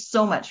 Thank you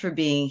so much for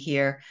being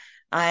here.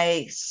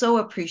 I so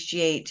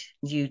appreciate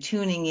you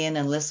tuning in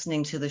and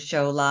listening to the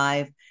show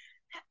live.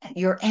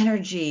 Your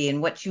energy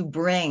and what you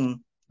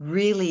bring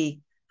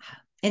really,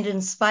 it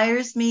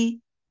inspires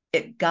me,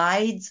 it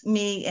guides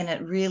me, and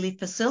it really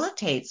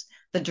facilitates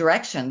the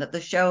direction that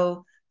the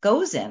show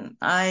goes in.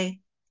 I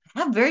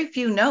have very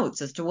few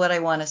notes as to what I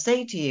want to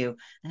say to you,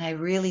 and I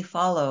really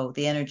follow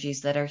the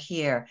energies that are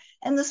here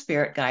and the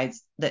spirit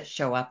guides that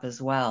show up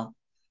as well.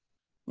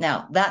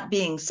 Now, that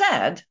being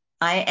said,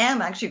 I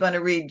am actually going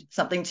to read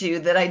something to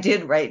you that I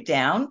did write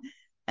down,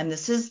 and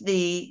this is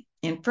the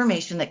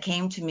information that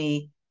came to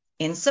me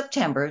in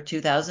September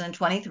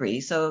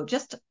 2023, so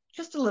just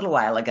a little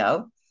while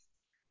ago,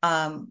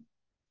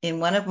 in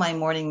one of my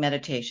morning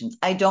meditations.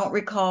 I don't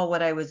recall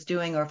what I was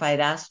doing or if I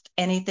had asked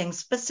anything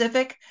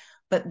specific,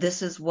 but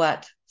this is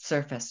what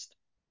surfaced.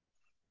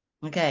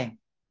 Okay,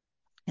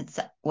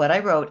 what I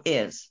wrote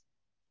is,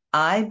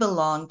 I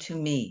belong to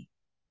me.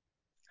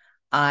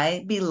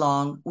 I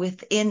belong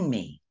within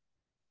me.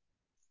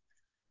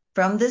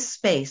 From this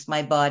space,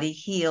 my body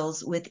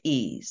heals with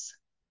ease.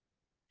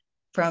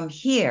 From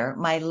here,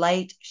 my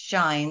light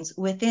shines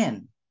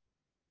within.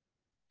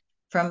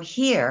 From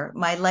here,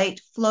 my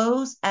light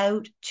flows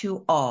out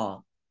to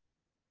all.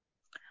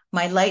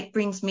 My light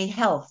brings me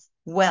health,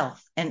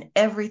 wealth, and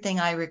everything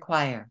I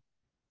require.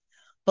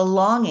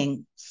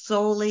 Belonging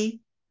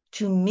solely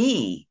to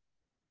me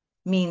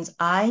means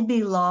I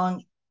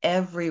belong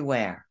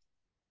everywhere.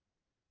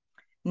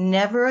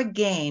 Never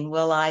again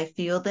will I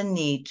feel the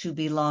need to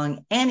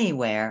belong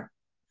anywhere,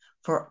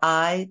 for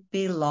I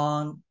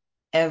belong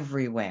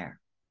everywhere.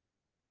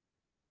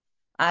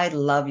 I'd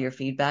love your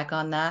feedback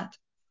on that.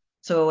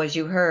 So as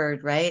you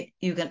heard, right,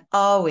 you can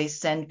always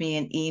send me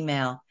an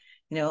email,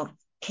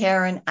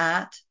 Karen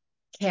at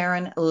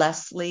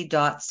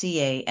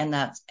KarenLeslie.ca, and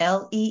that's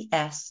Leslie.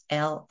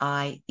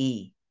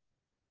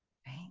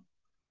 Right?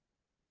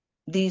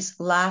 These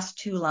last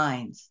two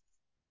lines.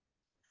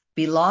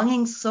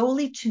 Belonging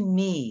solely to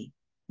me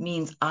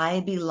means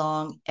I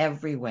belong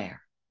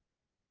everywhere.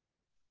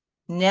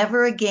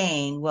 Never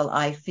again will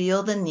I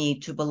feel the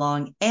need to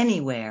belong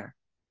anywhere,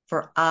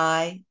 for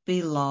I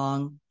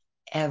belong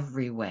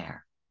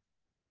everywhere.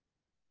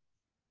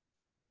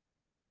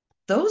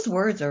 Those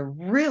words are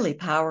really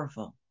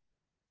powerful.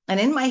 And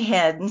in my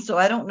head, and so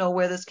I don't know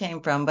where this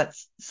came from, but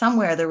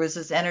somewhere there was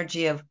this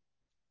energy of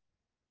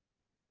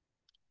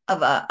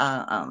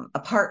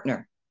a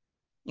partner,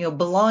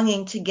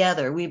 belonging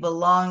together. We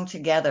belong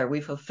together.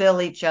 We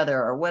fulfill each other,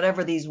 or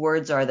whatever these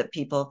words are that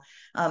people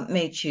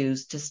may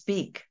choose to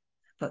speak.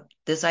 But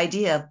this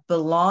idea of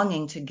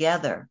belonging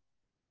together,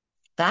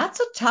 that's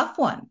a tough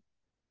one.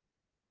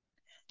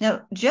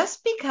 Now,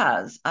 just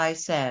because I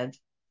said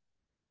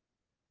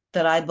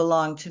that I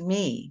belong to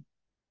me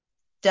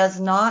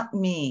does not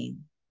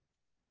mean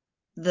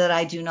that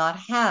I do not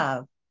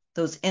have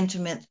those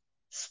intimate,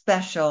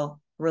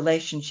 special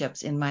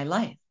relationships in my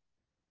life.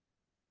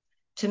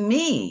 To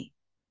me,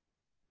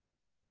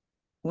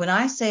 when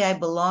I say I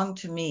belong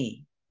to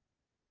me,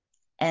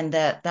 and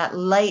that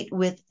light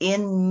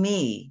within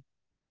me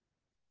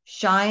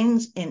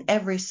shines in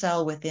every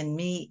cell within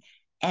me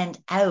and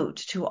out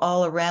to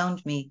all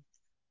around me,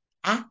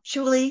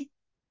 actually,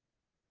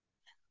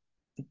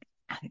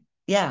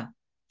 yeah,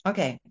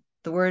 okay,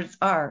 the words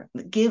are,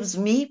 gives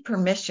me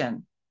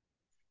permission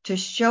to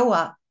show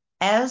up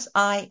as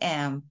I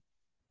am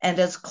and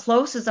as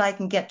close as I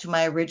can get to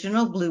my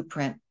original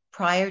blueprint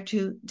prior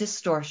to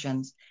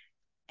distortions,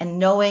 and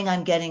knowing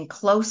I'm getting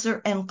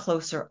closer and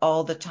closer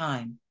all the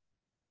time.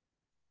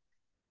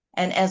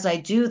 And as I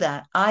do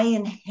that, I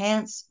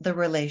enhance the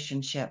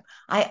relationship.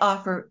 I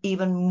offer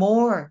even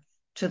more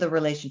to the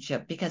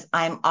relationship because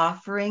I'm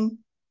offering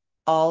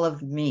all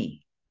of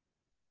me.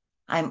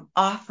 I'm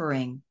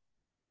offering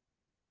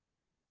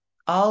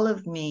all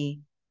of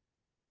me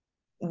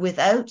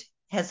without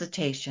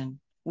hesitation,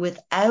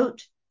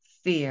 without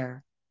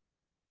fear,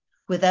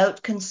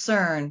 without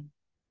concern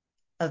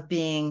of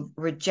being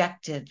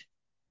rejected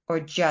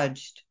or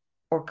judged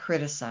or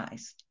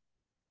criticized.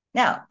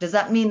 Now, does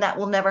that mean that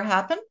will never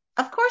happen?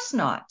 Of course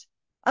not.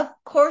 Of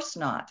course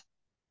not.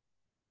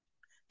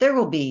 There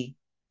will be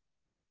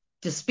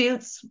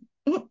disputes,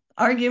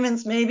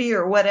 arguments maybe,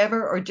 or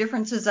whatever, or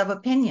differences of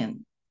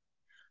opinion.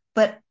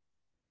 But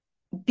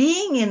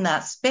being in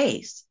that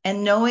space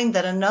and knowing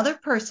that another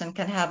person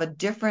can have a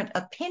different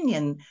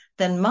opinion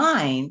than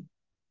mine,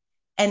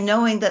 and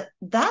knowing that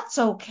that's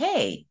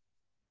okay,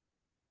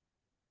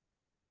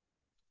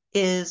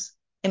 is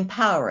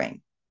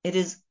empowering. It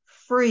is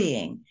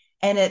freeing,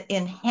 and it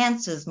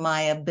enhances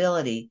my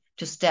ability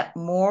to step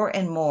more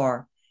and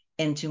more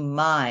into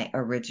my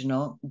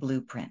original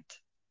blueprint.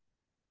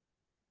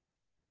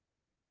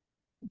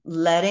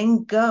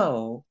 Letting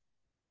go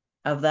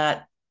of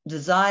that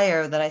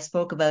desire that I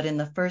spoke about in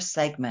the first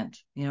segment,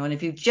 and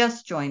if you've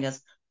just joined us,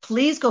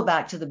 please go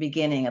back to the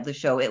beginning of the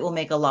show. It will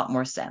make a lot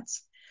more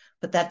sense.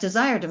 But that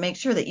desire to make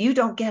sure that you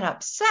don't get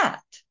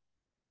upset,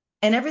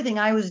 and everything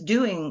I was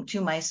doing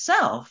to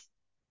myself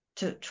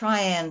to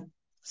try and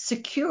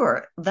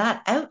secure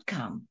that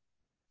outcome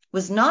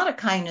was not a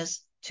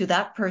kindness to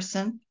that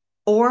person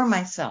or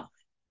myself.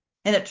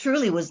 And it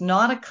truly was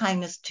not a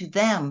kindness to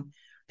them,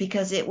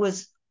 because it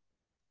was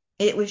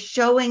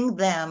showing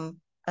them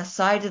a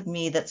side of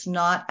me that's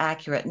not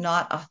accurate,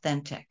 not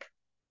authentic.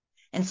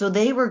 And so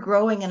they were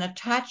growing an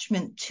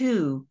attachment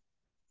to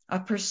a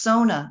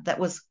persona that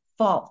was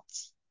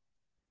false.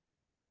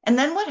 And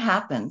then what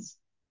happens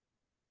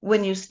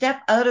when you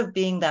step out of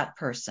being that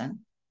person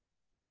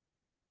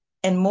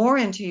and more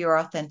into your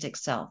authentic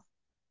self?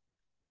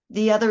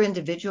 The other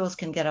individuals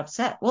can get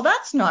upset. Well,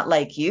 that's not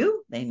like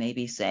you, they may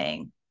be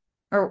saying.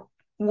 Or,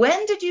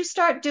 when did you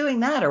start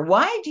doing that? Or,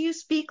 why do you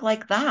speak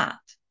like that?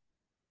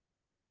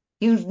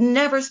 You've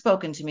never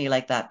spoken to me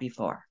like that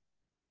before.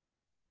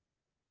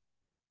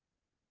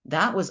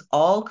 That was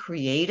all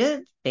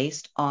created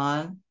based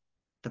on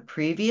the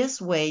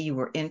previous way you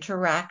were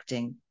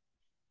interacting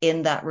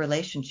in that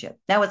relationship.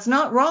 Now, it's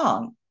not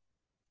wrong.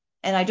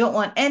 And I don't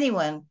want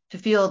anyone to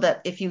feel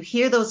that if you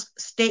hear those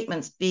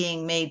statements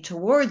being made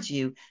towards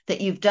you,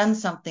 that you've done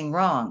something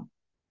wrong.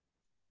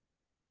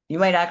 You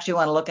might actually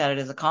want to look at it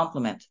as a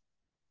compliment,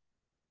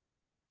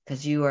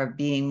 because you are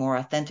being more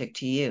authentic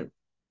to you.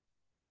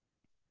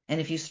 And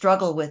if you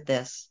struggle with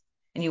this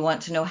and you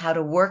want to know how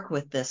to work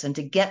with this and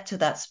to get to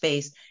that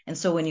space, and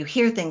so when you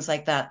hear things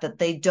like that, that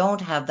they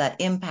don't have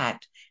that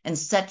impact and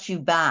set you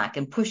back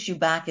and push you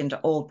back into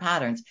old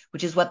patterns,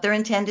 which is what they're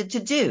intended to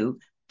do,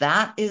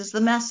 that is the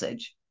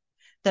message,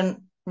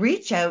 then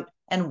reach out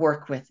and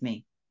work with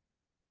me.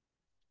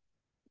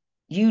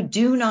 You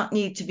do not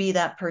need to be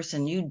that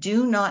person. You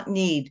do not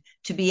need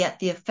to be at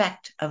the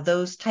effect of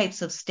those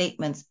types of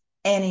statements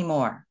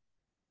anymore.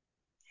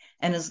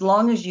 And as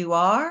long as you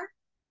are,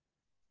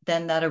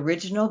 then that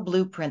original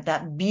blueprint,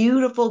 that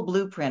beautiful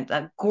blueprint,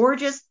 that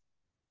gorgeous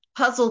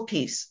puzzle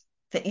piece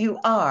that you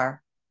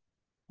are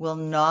will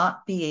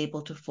not be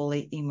able to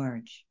fully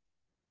emerge.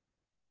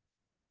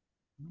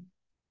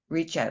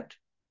 Reach out.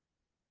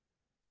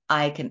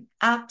 I can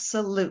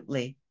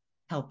absolutely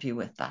help you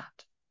with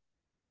that.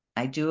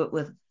 I do it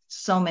with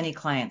so many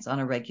clients on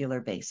a regular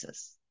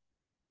basis.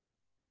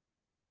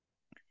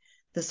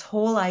 This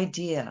whole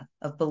idea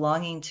of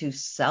belonging to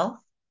self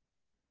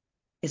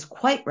is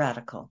quite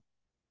radical.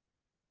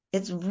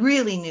 It's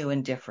really new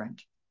and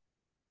different.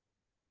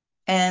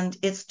 And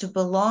it's to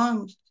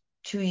belong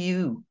to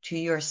you, to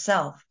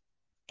yourself,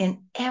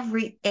 in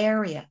every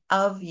area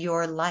of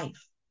your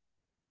life,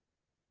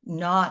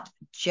 not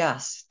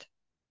just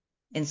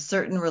in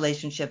certain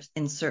relationships,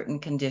 in certain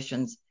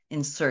conditions,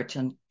 in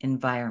certain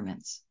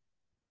environments.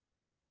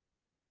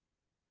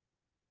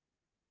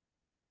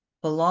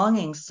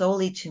 Belonging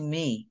solely to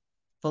me,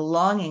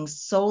 belonging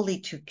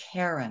solely to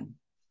Karen,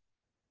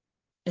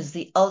 is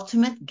the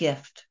ultimate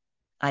gift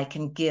I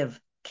can give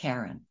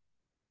Karen.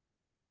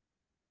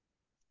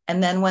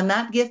 And then when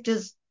that gift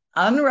is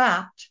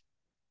unwrapped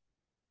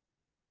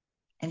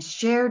and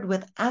shared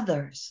with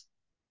others,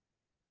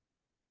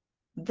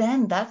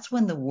 then that's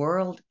when the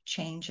world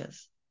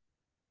changes.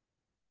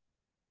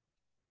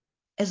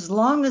 As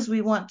long as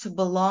we want to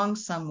belong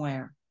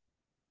somewhere,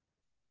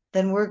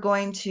 then we're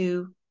going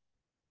to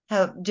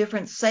have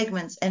different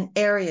segments and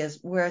areas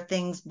where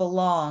things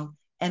belong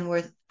and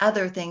where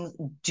other things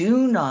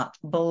do not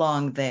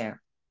belong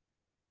there.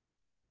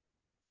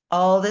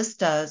 All this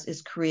does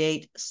is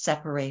create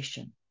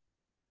separation.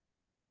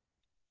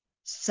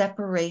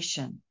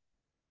 Separation.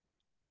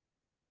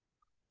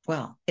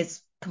 Well,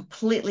 it's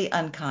completely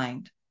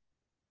unkind.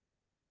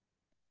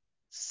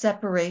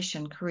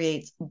 Separation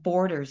creates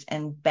borders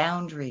and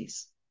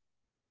boundaries.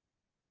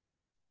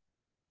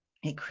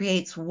 It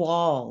creates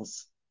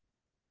walls.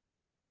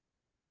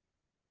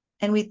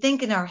 And we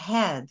think in our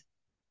head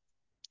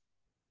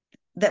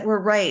that we're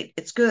right,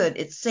 it's good,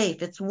 it's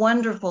safe, it's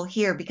wonderful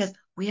here because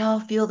we all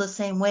feel the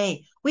same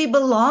way. We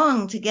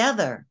belong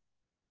together.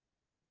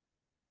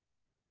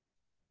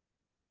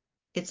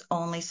 It's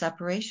only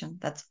separation.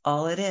 That's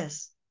all it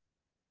is.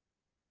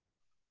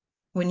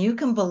 When you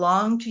can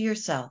belong to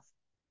yourself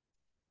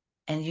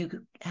and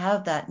you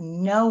have that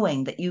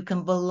knowing that you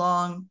can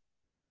belong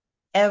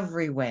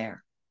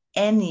everywhere,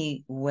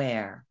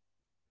 anywhere,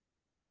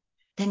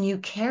 then you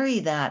carry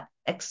that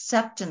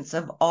acceptance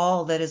of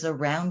all that is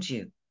around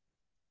you.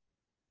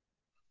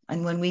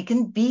 And when we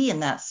can be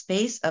in that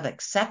space of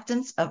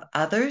acceptance of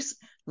others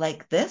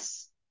like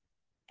this,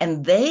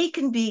 and they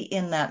can be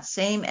in that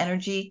same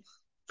energy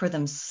for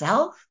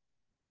themselves,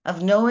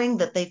 of knowing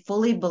that they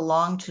fully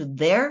belong to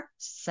their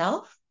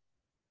self,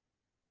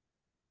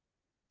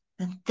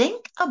 then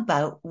think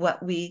about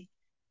what we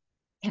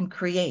can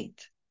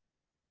create.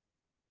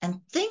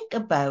 And think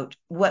about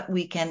what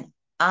we can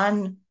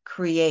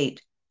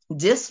uncreate,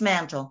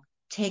 dismantle,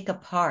 take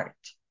apart.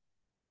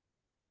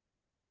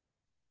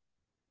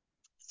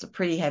 It's a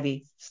pretty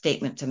heavy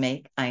statement to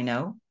make, I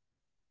know.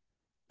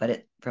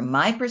 But from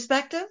my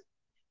perspective,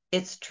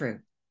 it's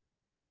true.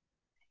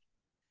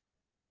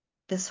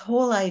 This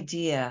whole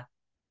idea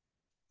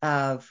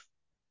of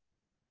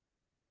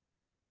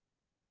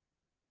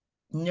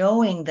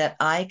knowing that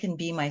I can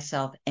be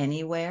myself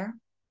anywhere.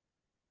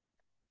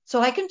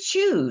 So I can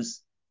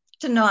choose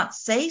to not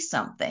say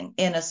something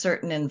in a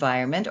certain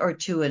environment or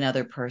to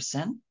another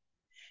person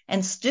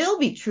and still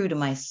be true to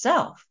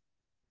myself.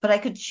 But I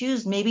could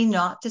choose maybe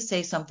not to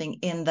say something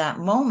in that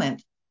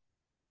moment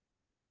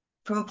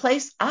from a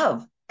place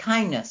of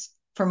kindness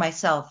for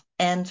myself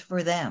and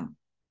for them.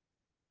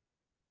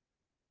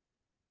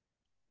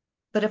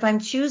 But if I'm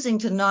choosing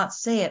to not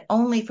say it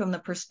only from the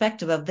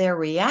perspective of their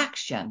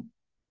reaction,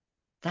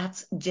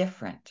 that's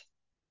different.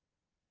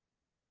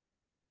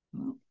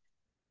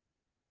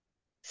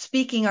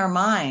 Speaking our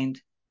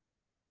mind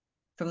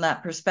from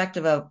that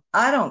perspective of,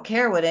 I don't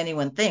care what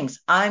anyone thinks,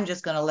 I'm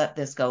just going to let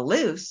this go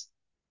loose,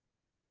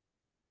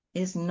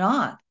 is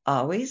not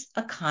always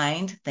a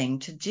kind thing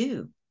to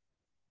do.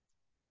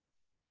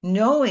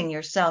 Knowing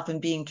yourself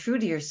and being true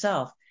to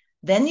yourself,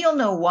 then you'll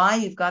know why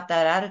you've got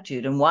that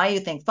attitude and why you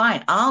think,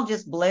 fine, I'll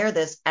just blare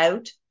this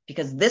out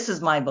because this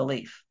is my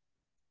belief.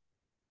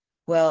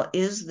 Well,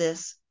 is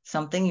this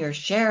something you're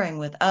sharing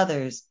with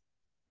others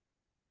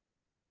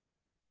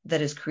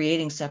that is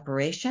creating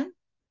separation?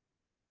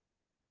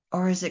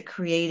 Or is it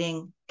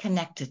creating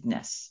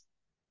connectedness,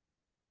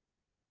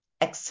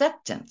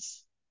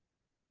 acceptance?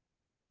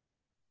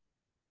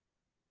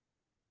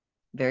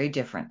 Very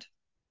different,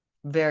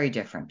 very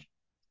different.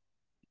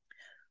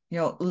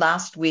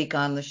 Last week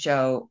on the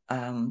show,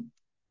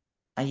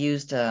 I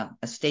used a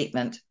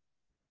statement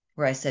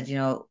where I said,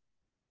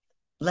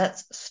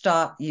 let's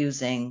stop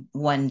using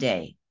one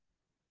day.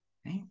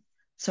 Right?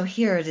 So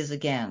here it is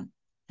again.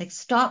 Like,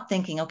 stop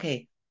thinking,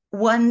 okay,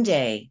 one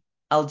day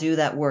I'll do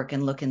that work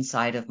and look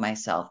inside of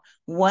myself.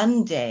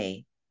 One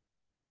day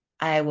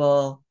I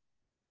will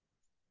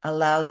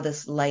allow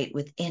this light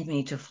within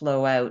me to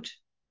flow out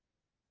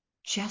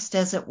just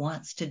as it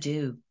wants to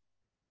do,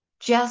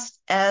 just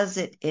as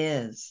it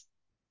is.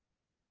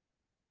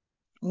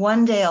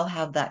 One day I'll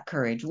have that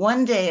courage.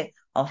 One day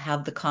I'll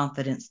have the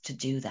confidence to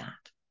do that.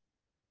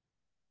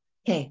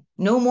 Okay,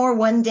 no more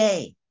one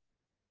day.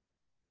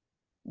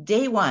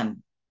 Day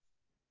one.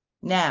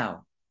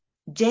 Now,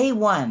 day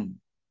one,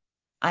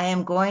 I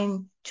am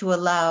going to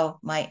allow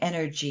my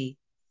energy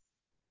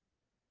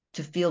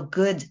to feel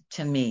good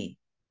to me.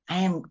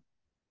 I am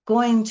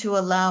going to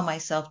allow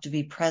myself to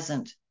be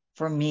present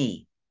for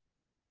me.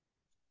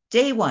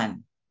 Day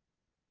one,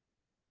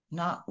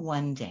 not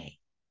one day.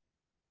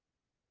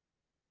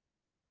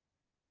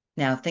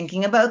 Now,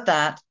 thinking about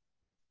that,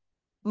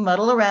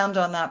 muddle around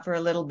on that for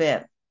a little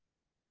bit.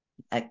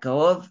 Let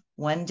go of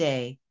one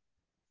day,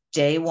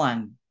 day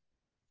one.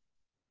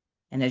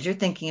 And as you're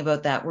thinking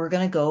about that, we're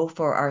going to go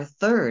for our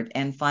third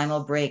and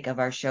final break of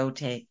our show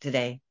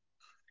today.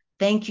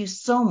 Thank you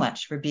so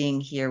much for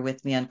being here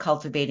with me on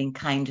Cultivating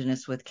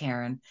Kindness with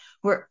Karen,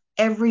 where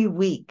every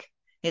week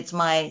it's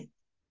my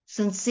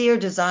sincere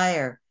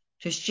desire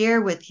to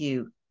share with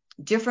you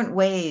different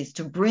ways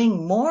to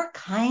bring more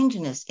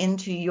kindness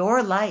into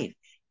your life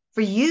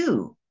for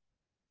you.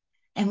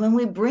 And when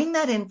we bring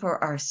that in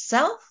for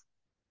ourselves,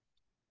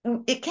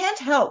 it can't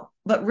help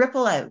but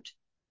ripple out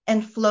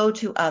and flow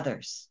to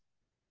others.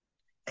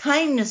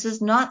 Kindness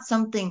is not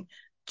something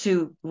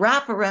to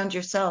wrap around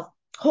yourself,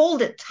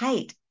 hold it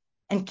tight,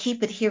 and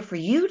keep it here for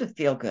you to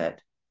feel good.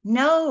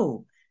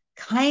 No,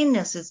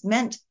 kindness is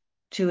meant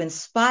to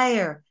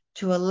inspire,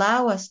 to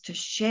allow us to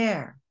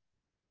share.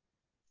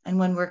 And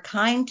when we're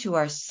kind to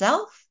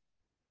ourselves,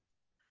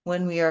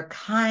 when we are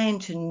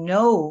kind to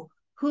know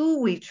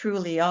who we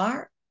truly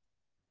are,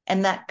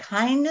 and that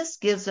kindness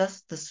gives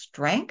us the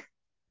strength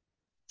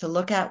to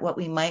look at what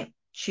we might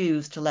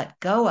choose to let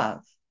go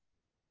of,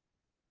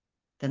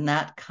 then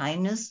that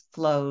kindness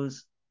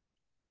flows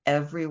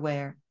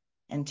everywhere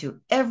and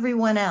to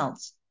everyone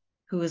else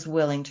who is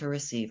willing to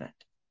receive it.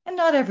 And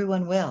not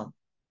everyone will.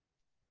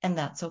 And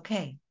that's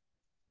okay.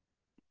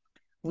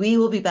 We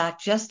will be back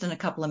just in a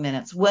couple of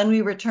minutes. When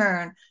we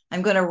return,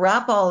 I'm going to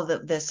wrap all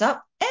of this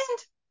up, and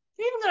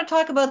I'm even going to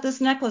talk about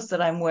this necklace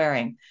that I'm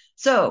wearing.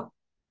 So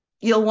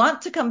you'll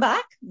want to come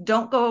back.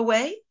 Don't go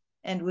away.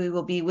 And we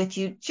will be with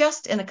you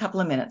just in a couple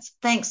of minutes.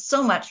 Thanks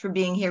so much for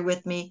being here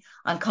with me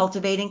on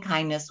Cultivating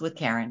Kindness with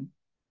Karen.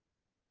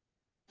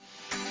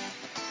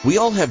 We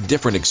all have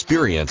different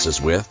experiences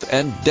with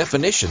and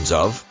definitions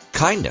of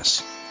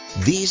kindness.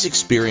 These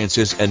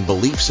experiences and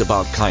beliefs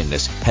about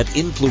kindness have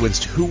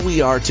influenced who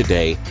we are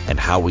today and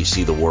how we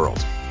see the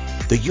world.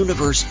 The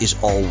universe is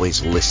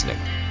always listening.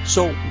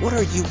 So what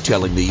are you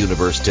telling the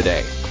universe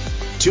today?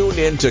 Tune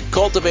in to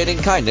Cultivating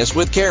Kindness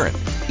with Karen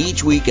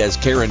each week as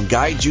Karen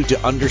guides you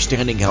to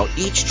understanding how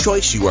each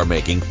choice you are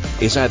making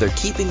is either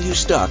keeping you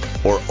stuck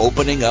or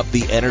opening up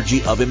the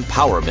energy of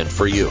empowerment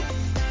for you.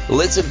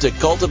 Listen to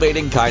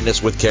Cultivating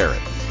Kindness with Karen,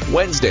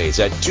 Wednesdays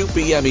at 2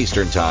 p.m.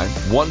 Eastern Time,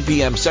 1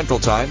 p.m. Central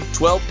Time,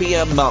 12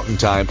 p.m. Mountain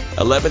Time,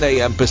 11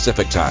 a.m.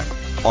 Pacific Time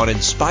on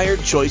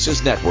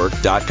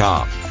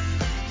InspiredChoicesNetwork.com.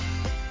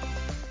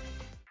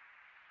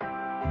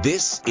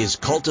 This is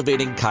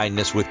Cultivating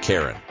Kindness with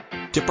Karen.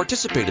 To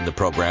participate in the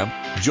program,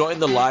 join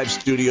the live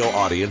studio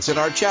audience in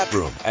our chat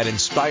room at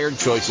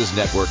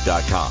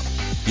InspiredChoicesNetwork.com.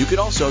 You can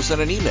also send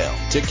an email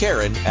to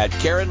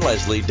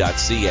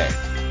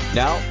Karen@KarenLeslie.ca.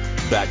 Now,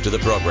 back to the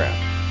program.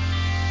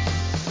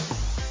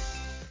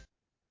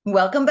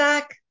 Welcome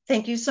back.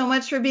 Thank you so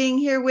much for being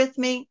here with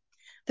me.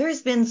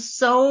 There's been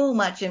so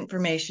much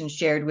information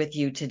shared with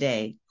you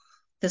today.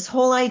 This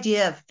whole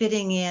idea of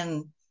fitting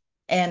in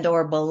and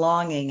or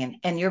belonging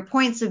and your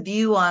points of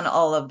view on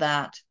all of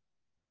that.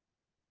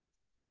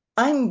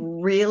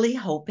 I'm really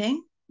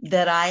hoping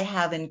that I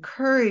have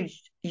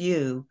encouraged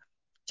you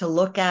to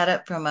look at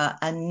it from a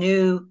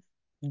new,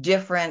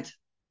 different,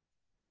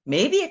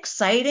 maybe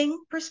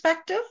exciting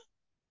perspective,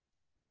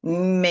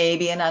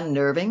 maybe an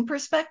unnerving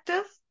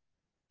perspective,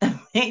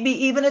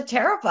 maybe even a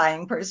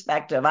terrifying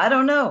perspective. I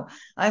don't know.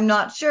 I'm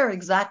not sure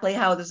exactly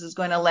how this is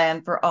going to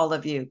land for all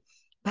of you.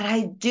 But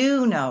I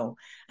do know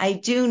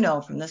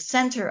from the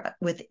center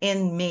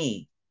within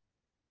me,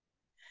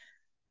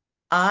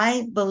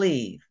 I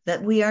believe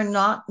that we are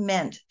not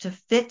meant to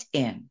fit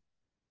in,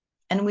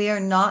 and we are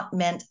not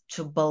meant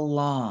to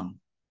belong.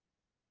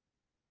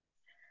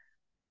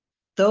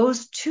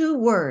 Those two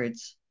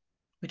words,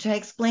 which I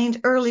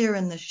explained earlier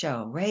in the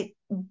show, right?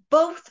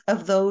 Both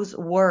of those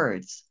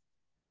words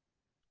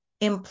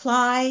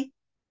imply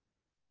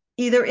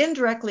either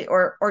indirectly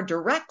or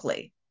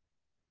directly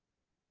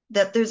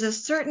that there's a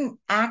certain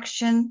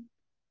action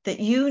that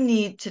you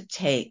need to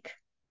take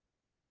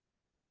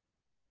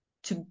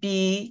to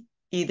be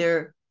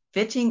either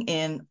fitting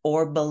in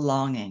or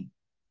belonging.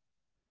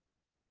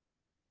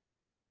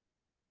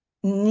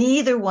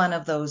 Neither one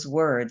of those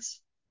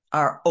words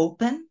are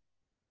open,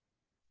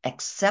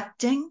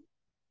 accepting,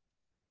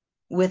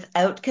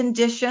 without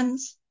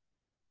conditions,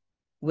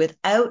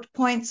 without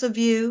points of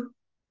view.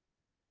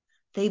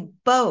 They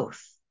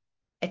both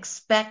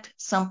expect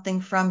something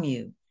from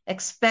you,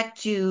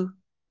 expect you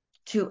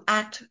to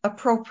act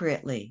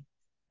appropriately,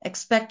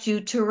 expect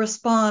you to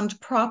respond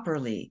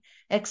properly,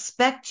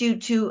 expect you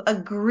to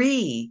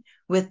agree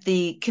with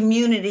the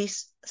community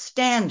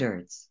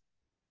standards.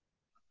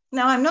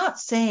 Now, I'm not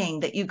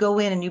saying that you go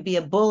in and you be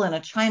a bull in a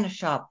china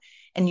shop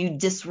and you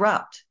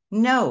disrupt.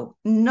 No,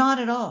 not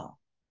at all.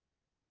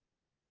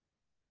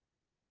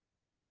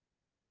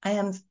 I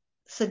am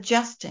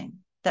suggesting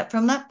that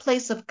from that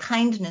place of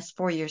kindness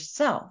for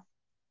yourself,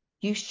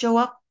 you show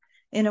up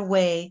in a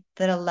way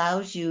that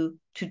allows you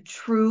to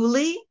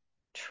truly,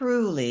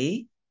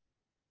 truly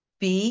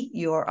be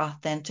your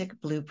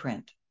authentic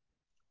blueprint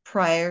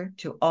prior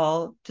to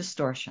all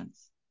distortions.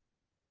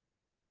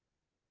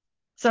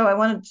 So I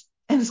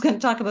was going to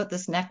talk about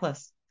this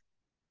necklace.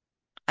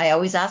 I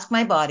always ask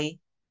my body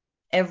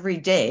every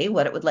day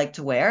what it would like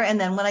to wear. And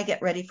then when I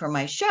get ready for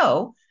my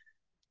show,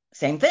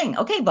 same thing.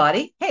 Okay,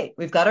 body, hey,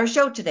 we've got our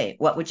show today.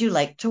 What would you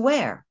like to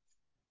wear?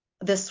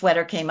 This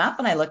sweater came up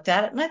and I looked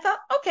at it and I thought,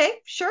 okay,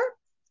 sure.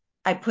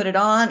 I put it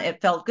on.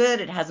 It felt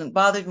good. It hasn't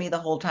bothered me the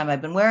whole time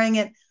I've been wearing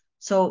it.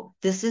 So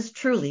this is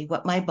truly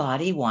what my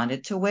body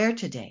wanted to wear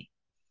today.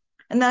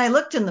 And then I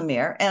looked in the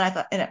mirror and I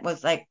thought, and it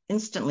was like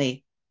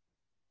instantly,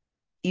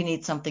 you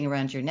need something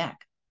around your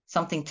neck,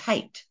 something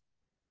tight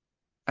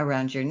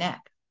around your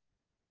neck,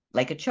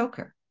 like a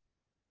choker.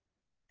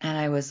 And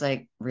I was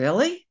like,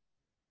 really?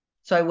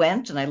 So I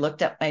went and I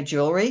looked at my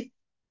jewelry,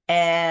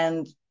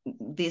 and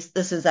this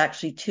is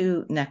actually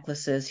 2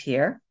 necklaces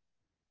here.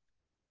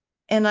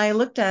 And I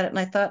looked at it and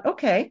I thought,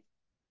 okay,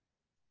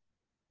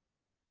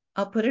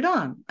 I'll put it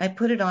on. I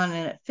put it on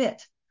and it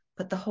fit.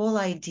 But the whole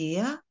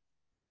idea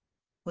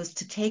was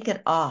to take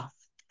it off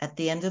at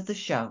the end of the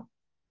show.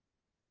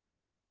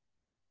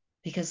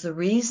 Because the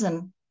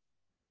reason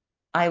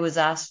I was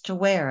asked to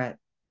wear it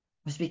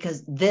was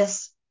because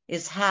this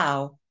is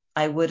how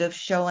I would have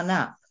shown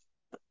up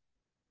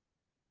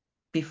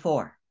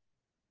before.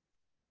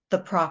 The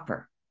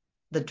proper,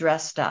 the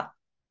dressed up,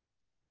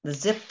 the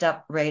zipped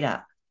up right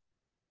up.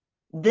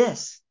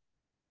 This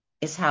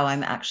is how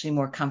I'm actually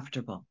more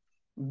comfortable.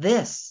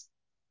 This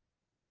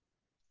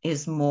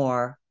is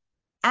more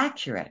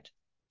accurate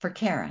for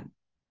Karen.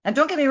 And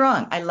don't get me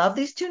wrong, I love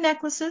these 2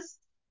 necklaces.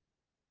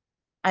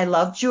 I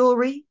love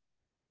jewelry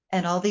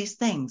and all these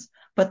things.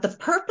 But the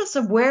purpose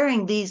of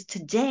wearing these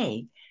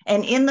today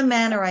and in the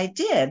manner I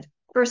did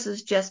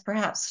versus just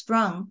perhaps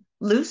strung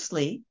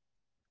loosely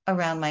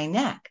around my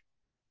neck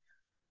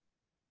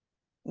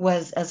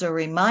was as a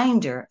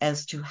reminder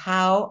as to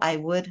how I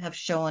would have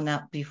shown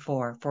up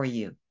before for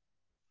you.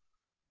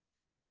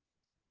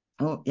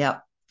 Oh, yeah,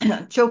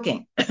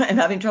 choking and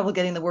having trouble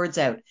getting the words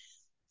out.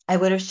 I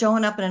would have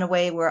shown up in a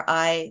way where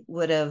I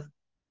would have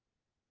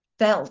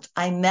felt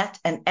I met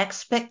an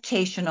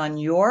expectation on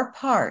your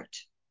part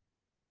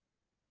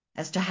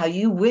as to how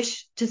you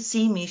wish to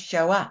see me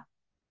show up.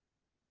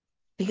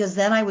 Because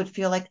then I would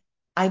feel like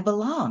I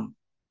belong.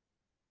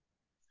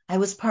 I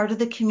was part of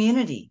the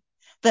community,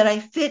 that I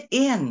fit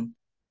in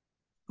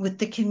with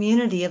the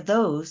community of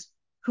those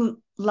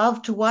who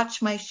love to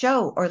watch my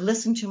show or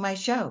listen to my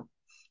show.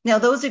 Now,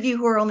 those of you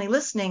who are only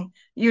listening,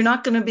 you're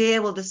not going to be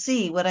able to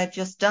see what I've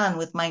just done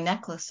with my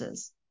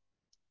necklaces.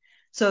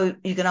 So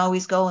you can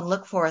always go and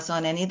look for us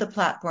on any of the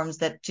platforms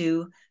that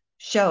do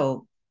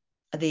show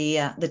the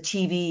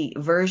TV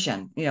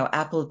version,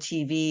 Apple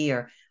TV,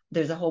 or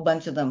there's a whole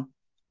bunch of them.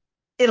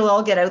 It'll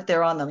all get out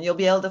there on them. You'll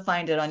be able to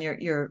find it on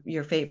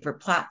your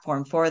favorite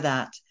platform for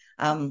that.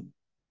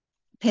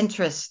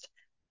 Pinterest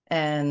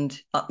and,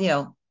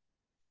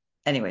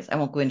 anyways, I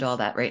won't go into all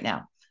that right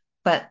now.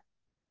 But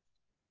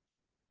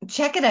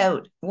check it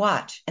out,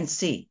 watch and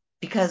see,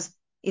 because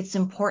it's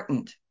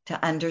important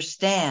to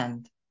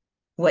understand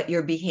what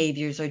your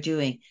behaviors are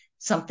doing.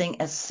 Something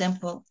as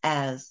simple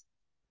as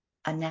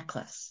a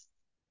necklace.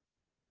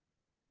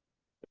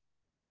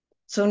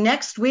 So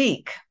next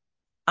week,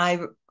 I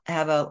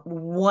have a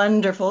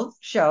wonderful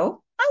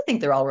show. I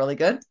think they're all really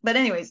good. But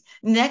anyways,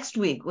 next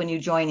week when you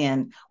join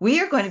in, we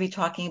are going to be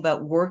talking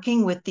about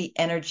working with the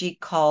energy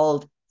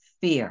called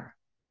fear.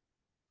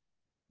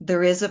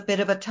 There is a bit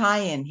of a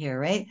tie-in here,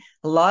 right?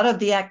 A lot of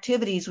the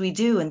activities we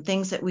do and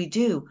things that we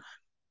do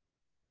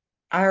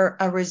are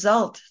a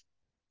result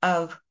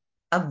of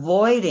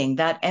avoiding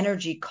that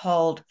energy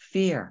called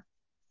fear.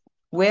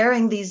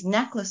 Wearing these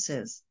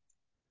necklaces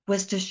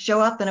was to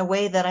show up in a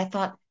way that I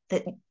thought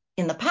that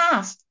in the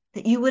past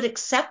that you would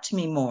accept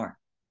me more,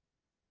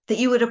 that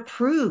you would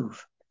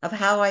approve of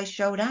how I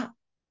showed up.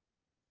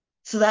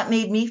 So that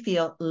made me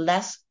feel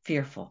less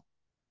fearful,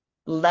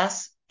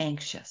 less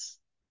anxious.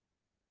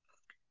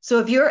 So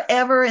if you're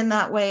ever in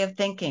that way of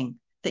thinking,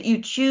 that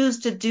you choose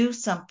to do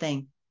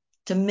something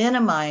to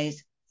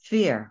minimize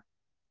fear,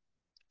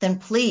 then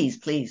please,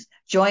 please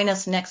join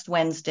us next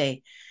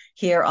Wednesday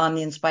here on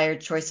the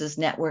Inspired Choices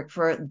Network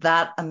for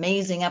that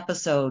amazing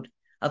episode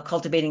of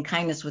Cultivating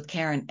Kindness with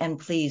Karen. And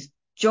please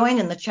join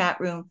in the chat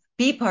room,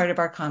 be part of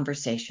our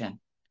conversation.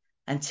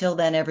 Until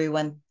then,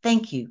 everyone,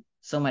 thank you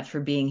so much for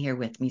being here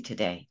with me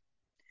today.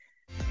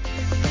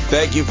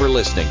 Thank you for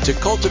listening to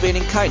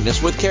Cultivating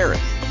Kindness with Karen.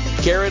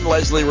 Karen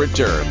Leslie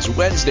returns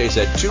Wednesdays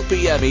at 2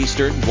 p.m.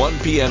 Eastern, 1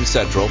 p.m.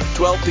 Central,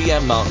 12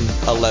 p.m. Mountain,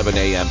 11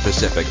 a.m.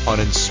 Pacific on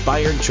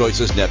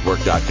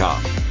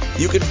InspiredChoicesNetwork.com.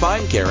 You can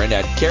find Karen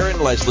at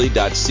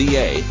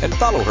KarenLeslie.ca and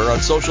follow her on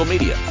social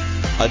media.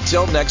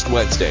 Until next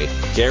Wednesday,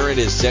 Karen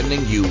is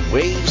sending you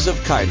waves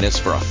of kindness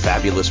for a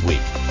fabulous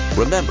week.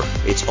 Remember,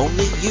 it's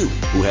only you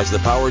who has the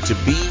power to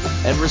be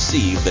and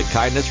receive the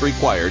kindness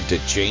required to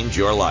change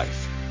your life.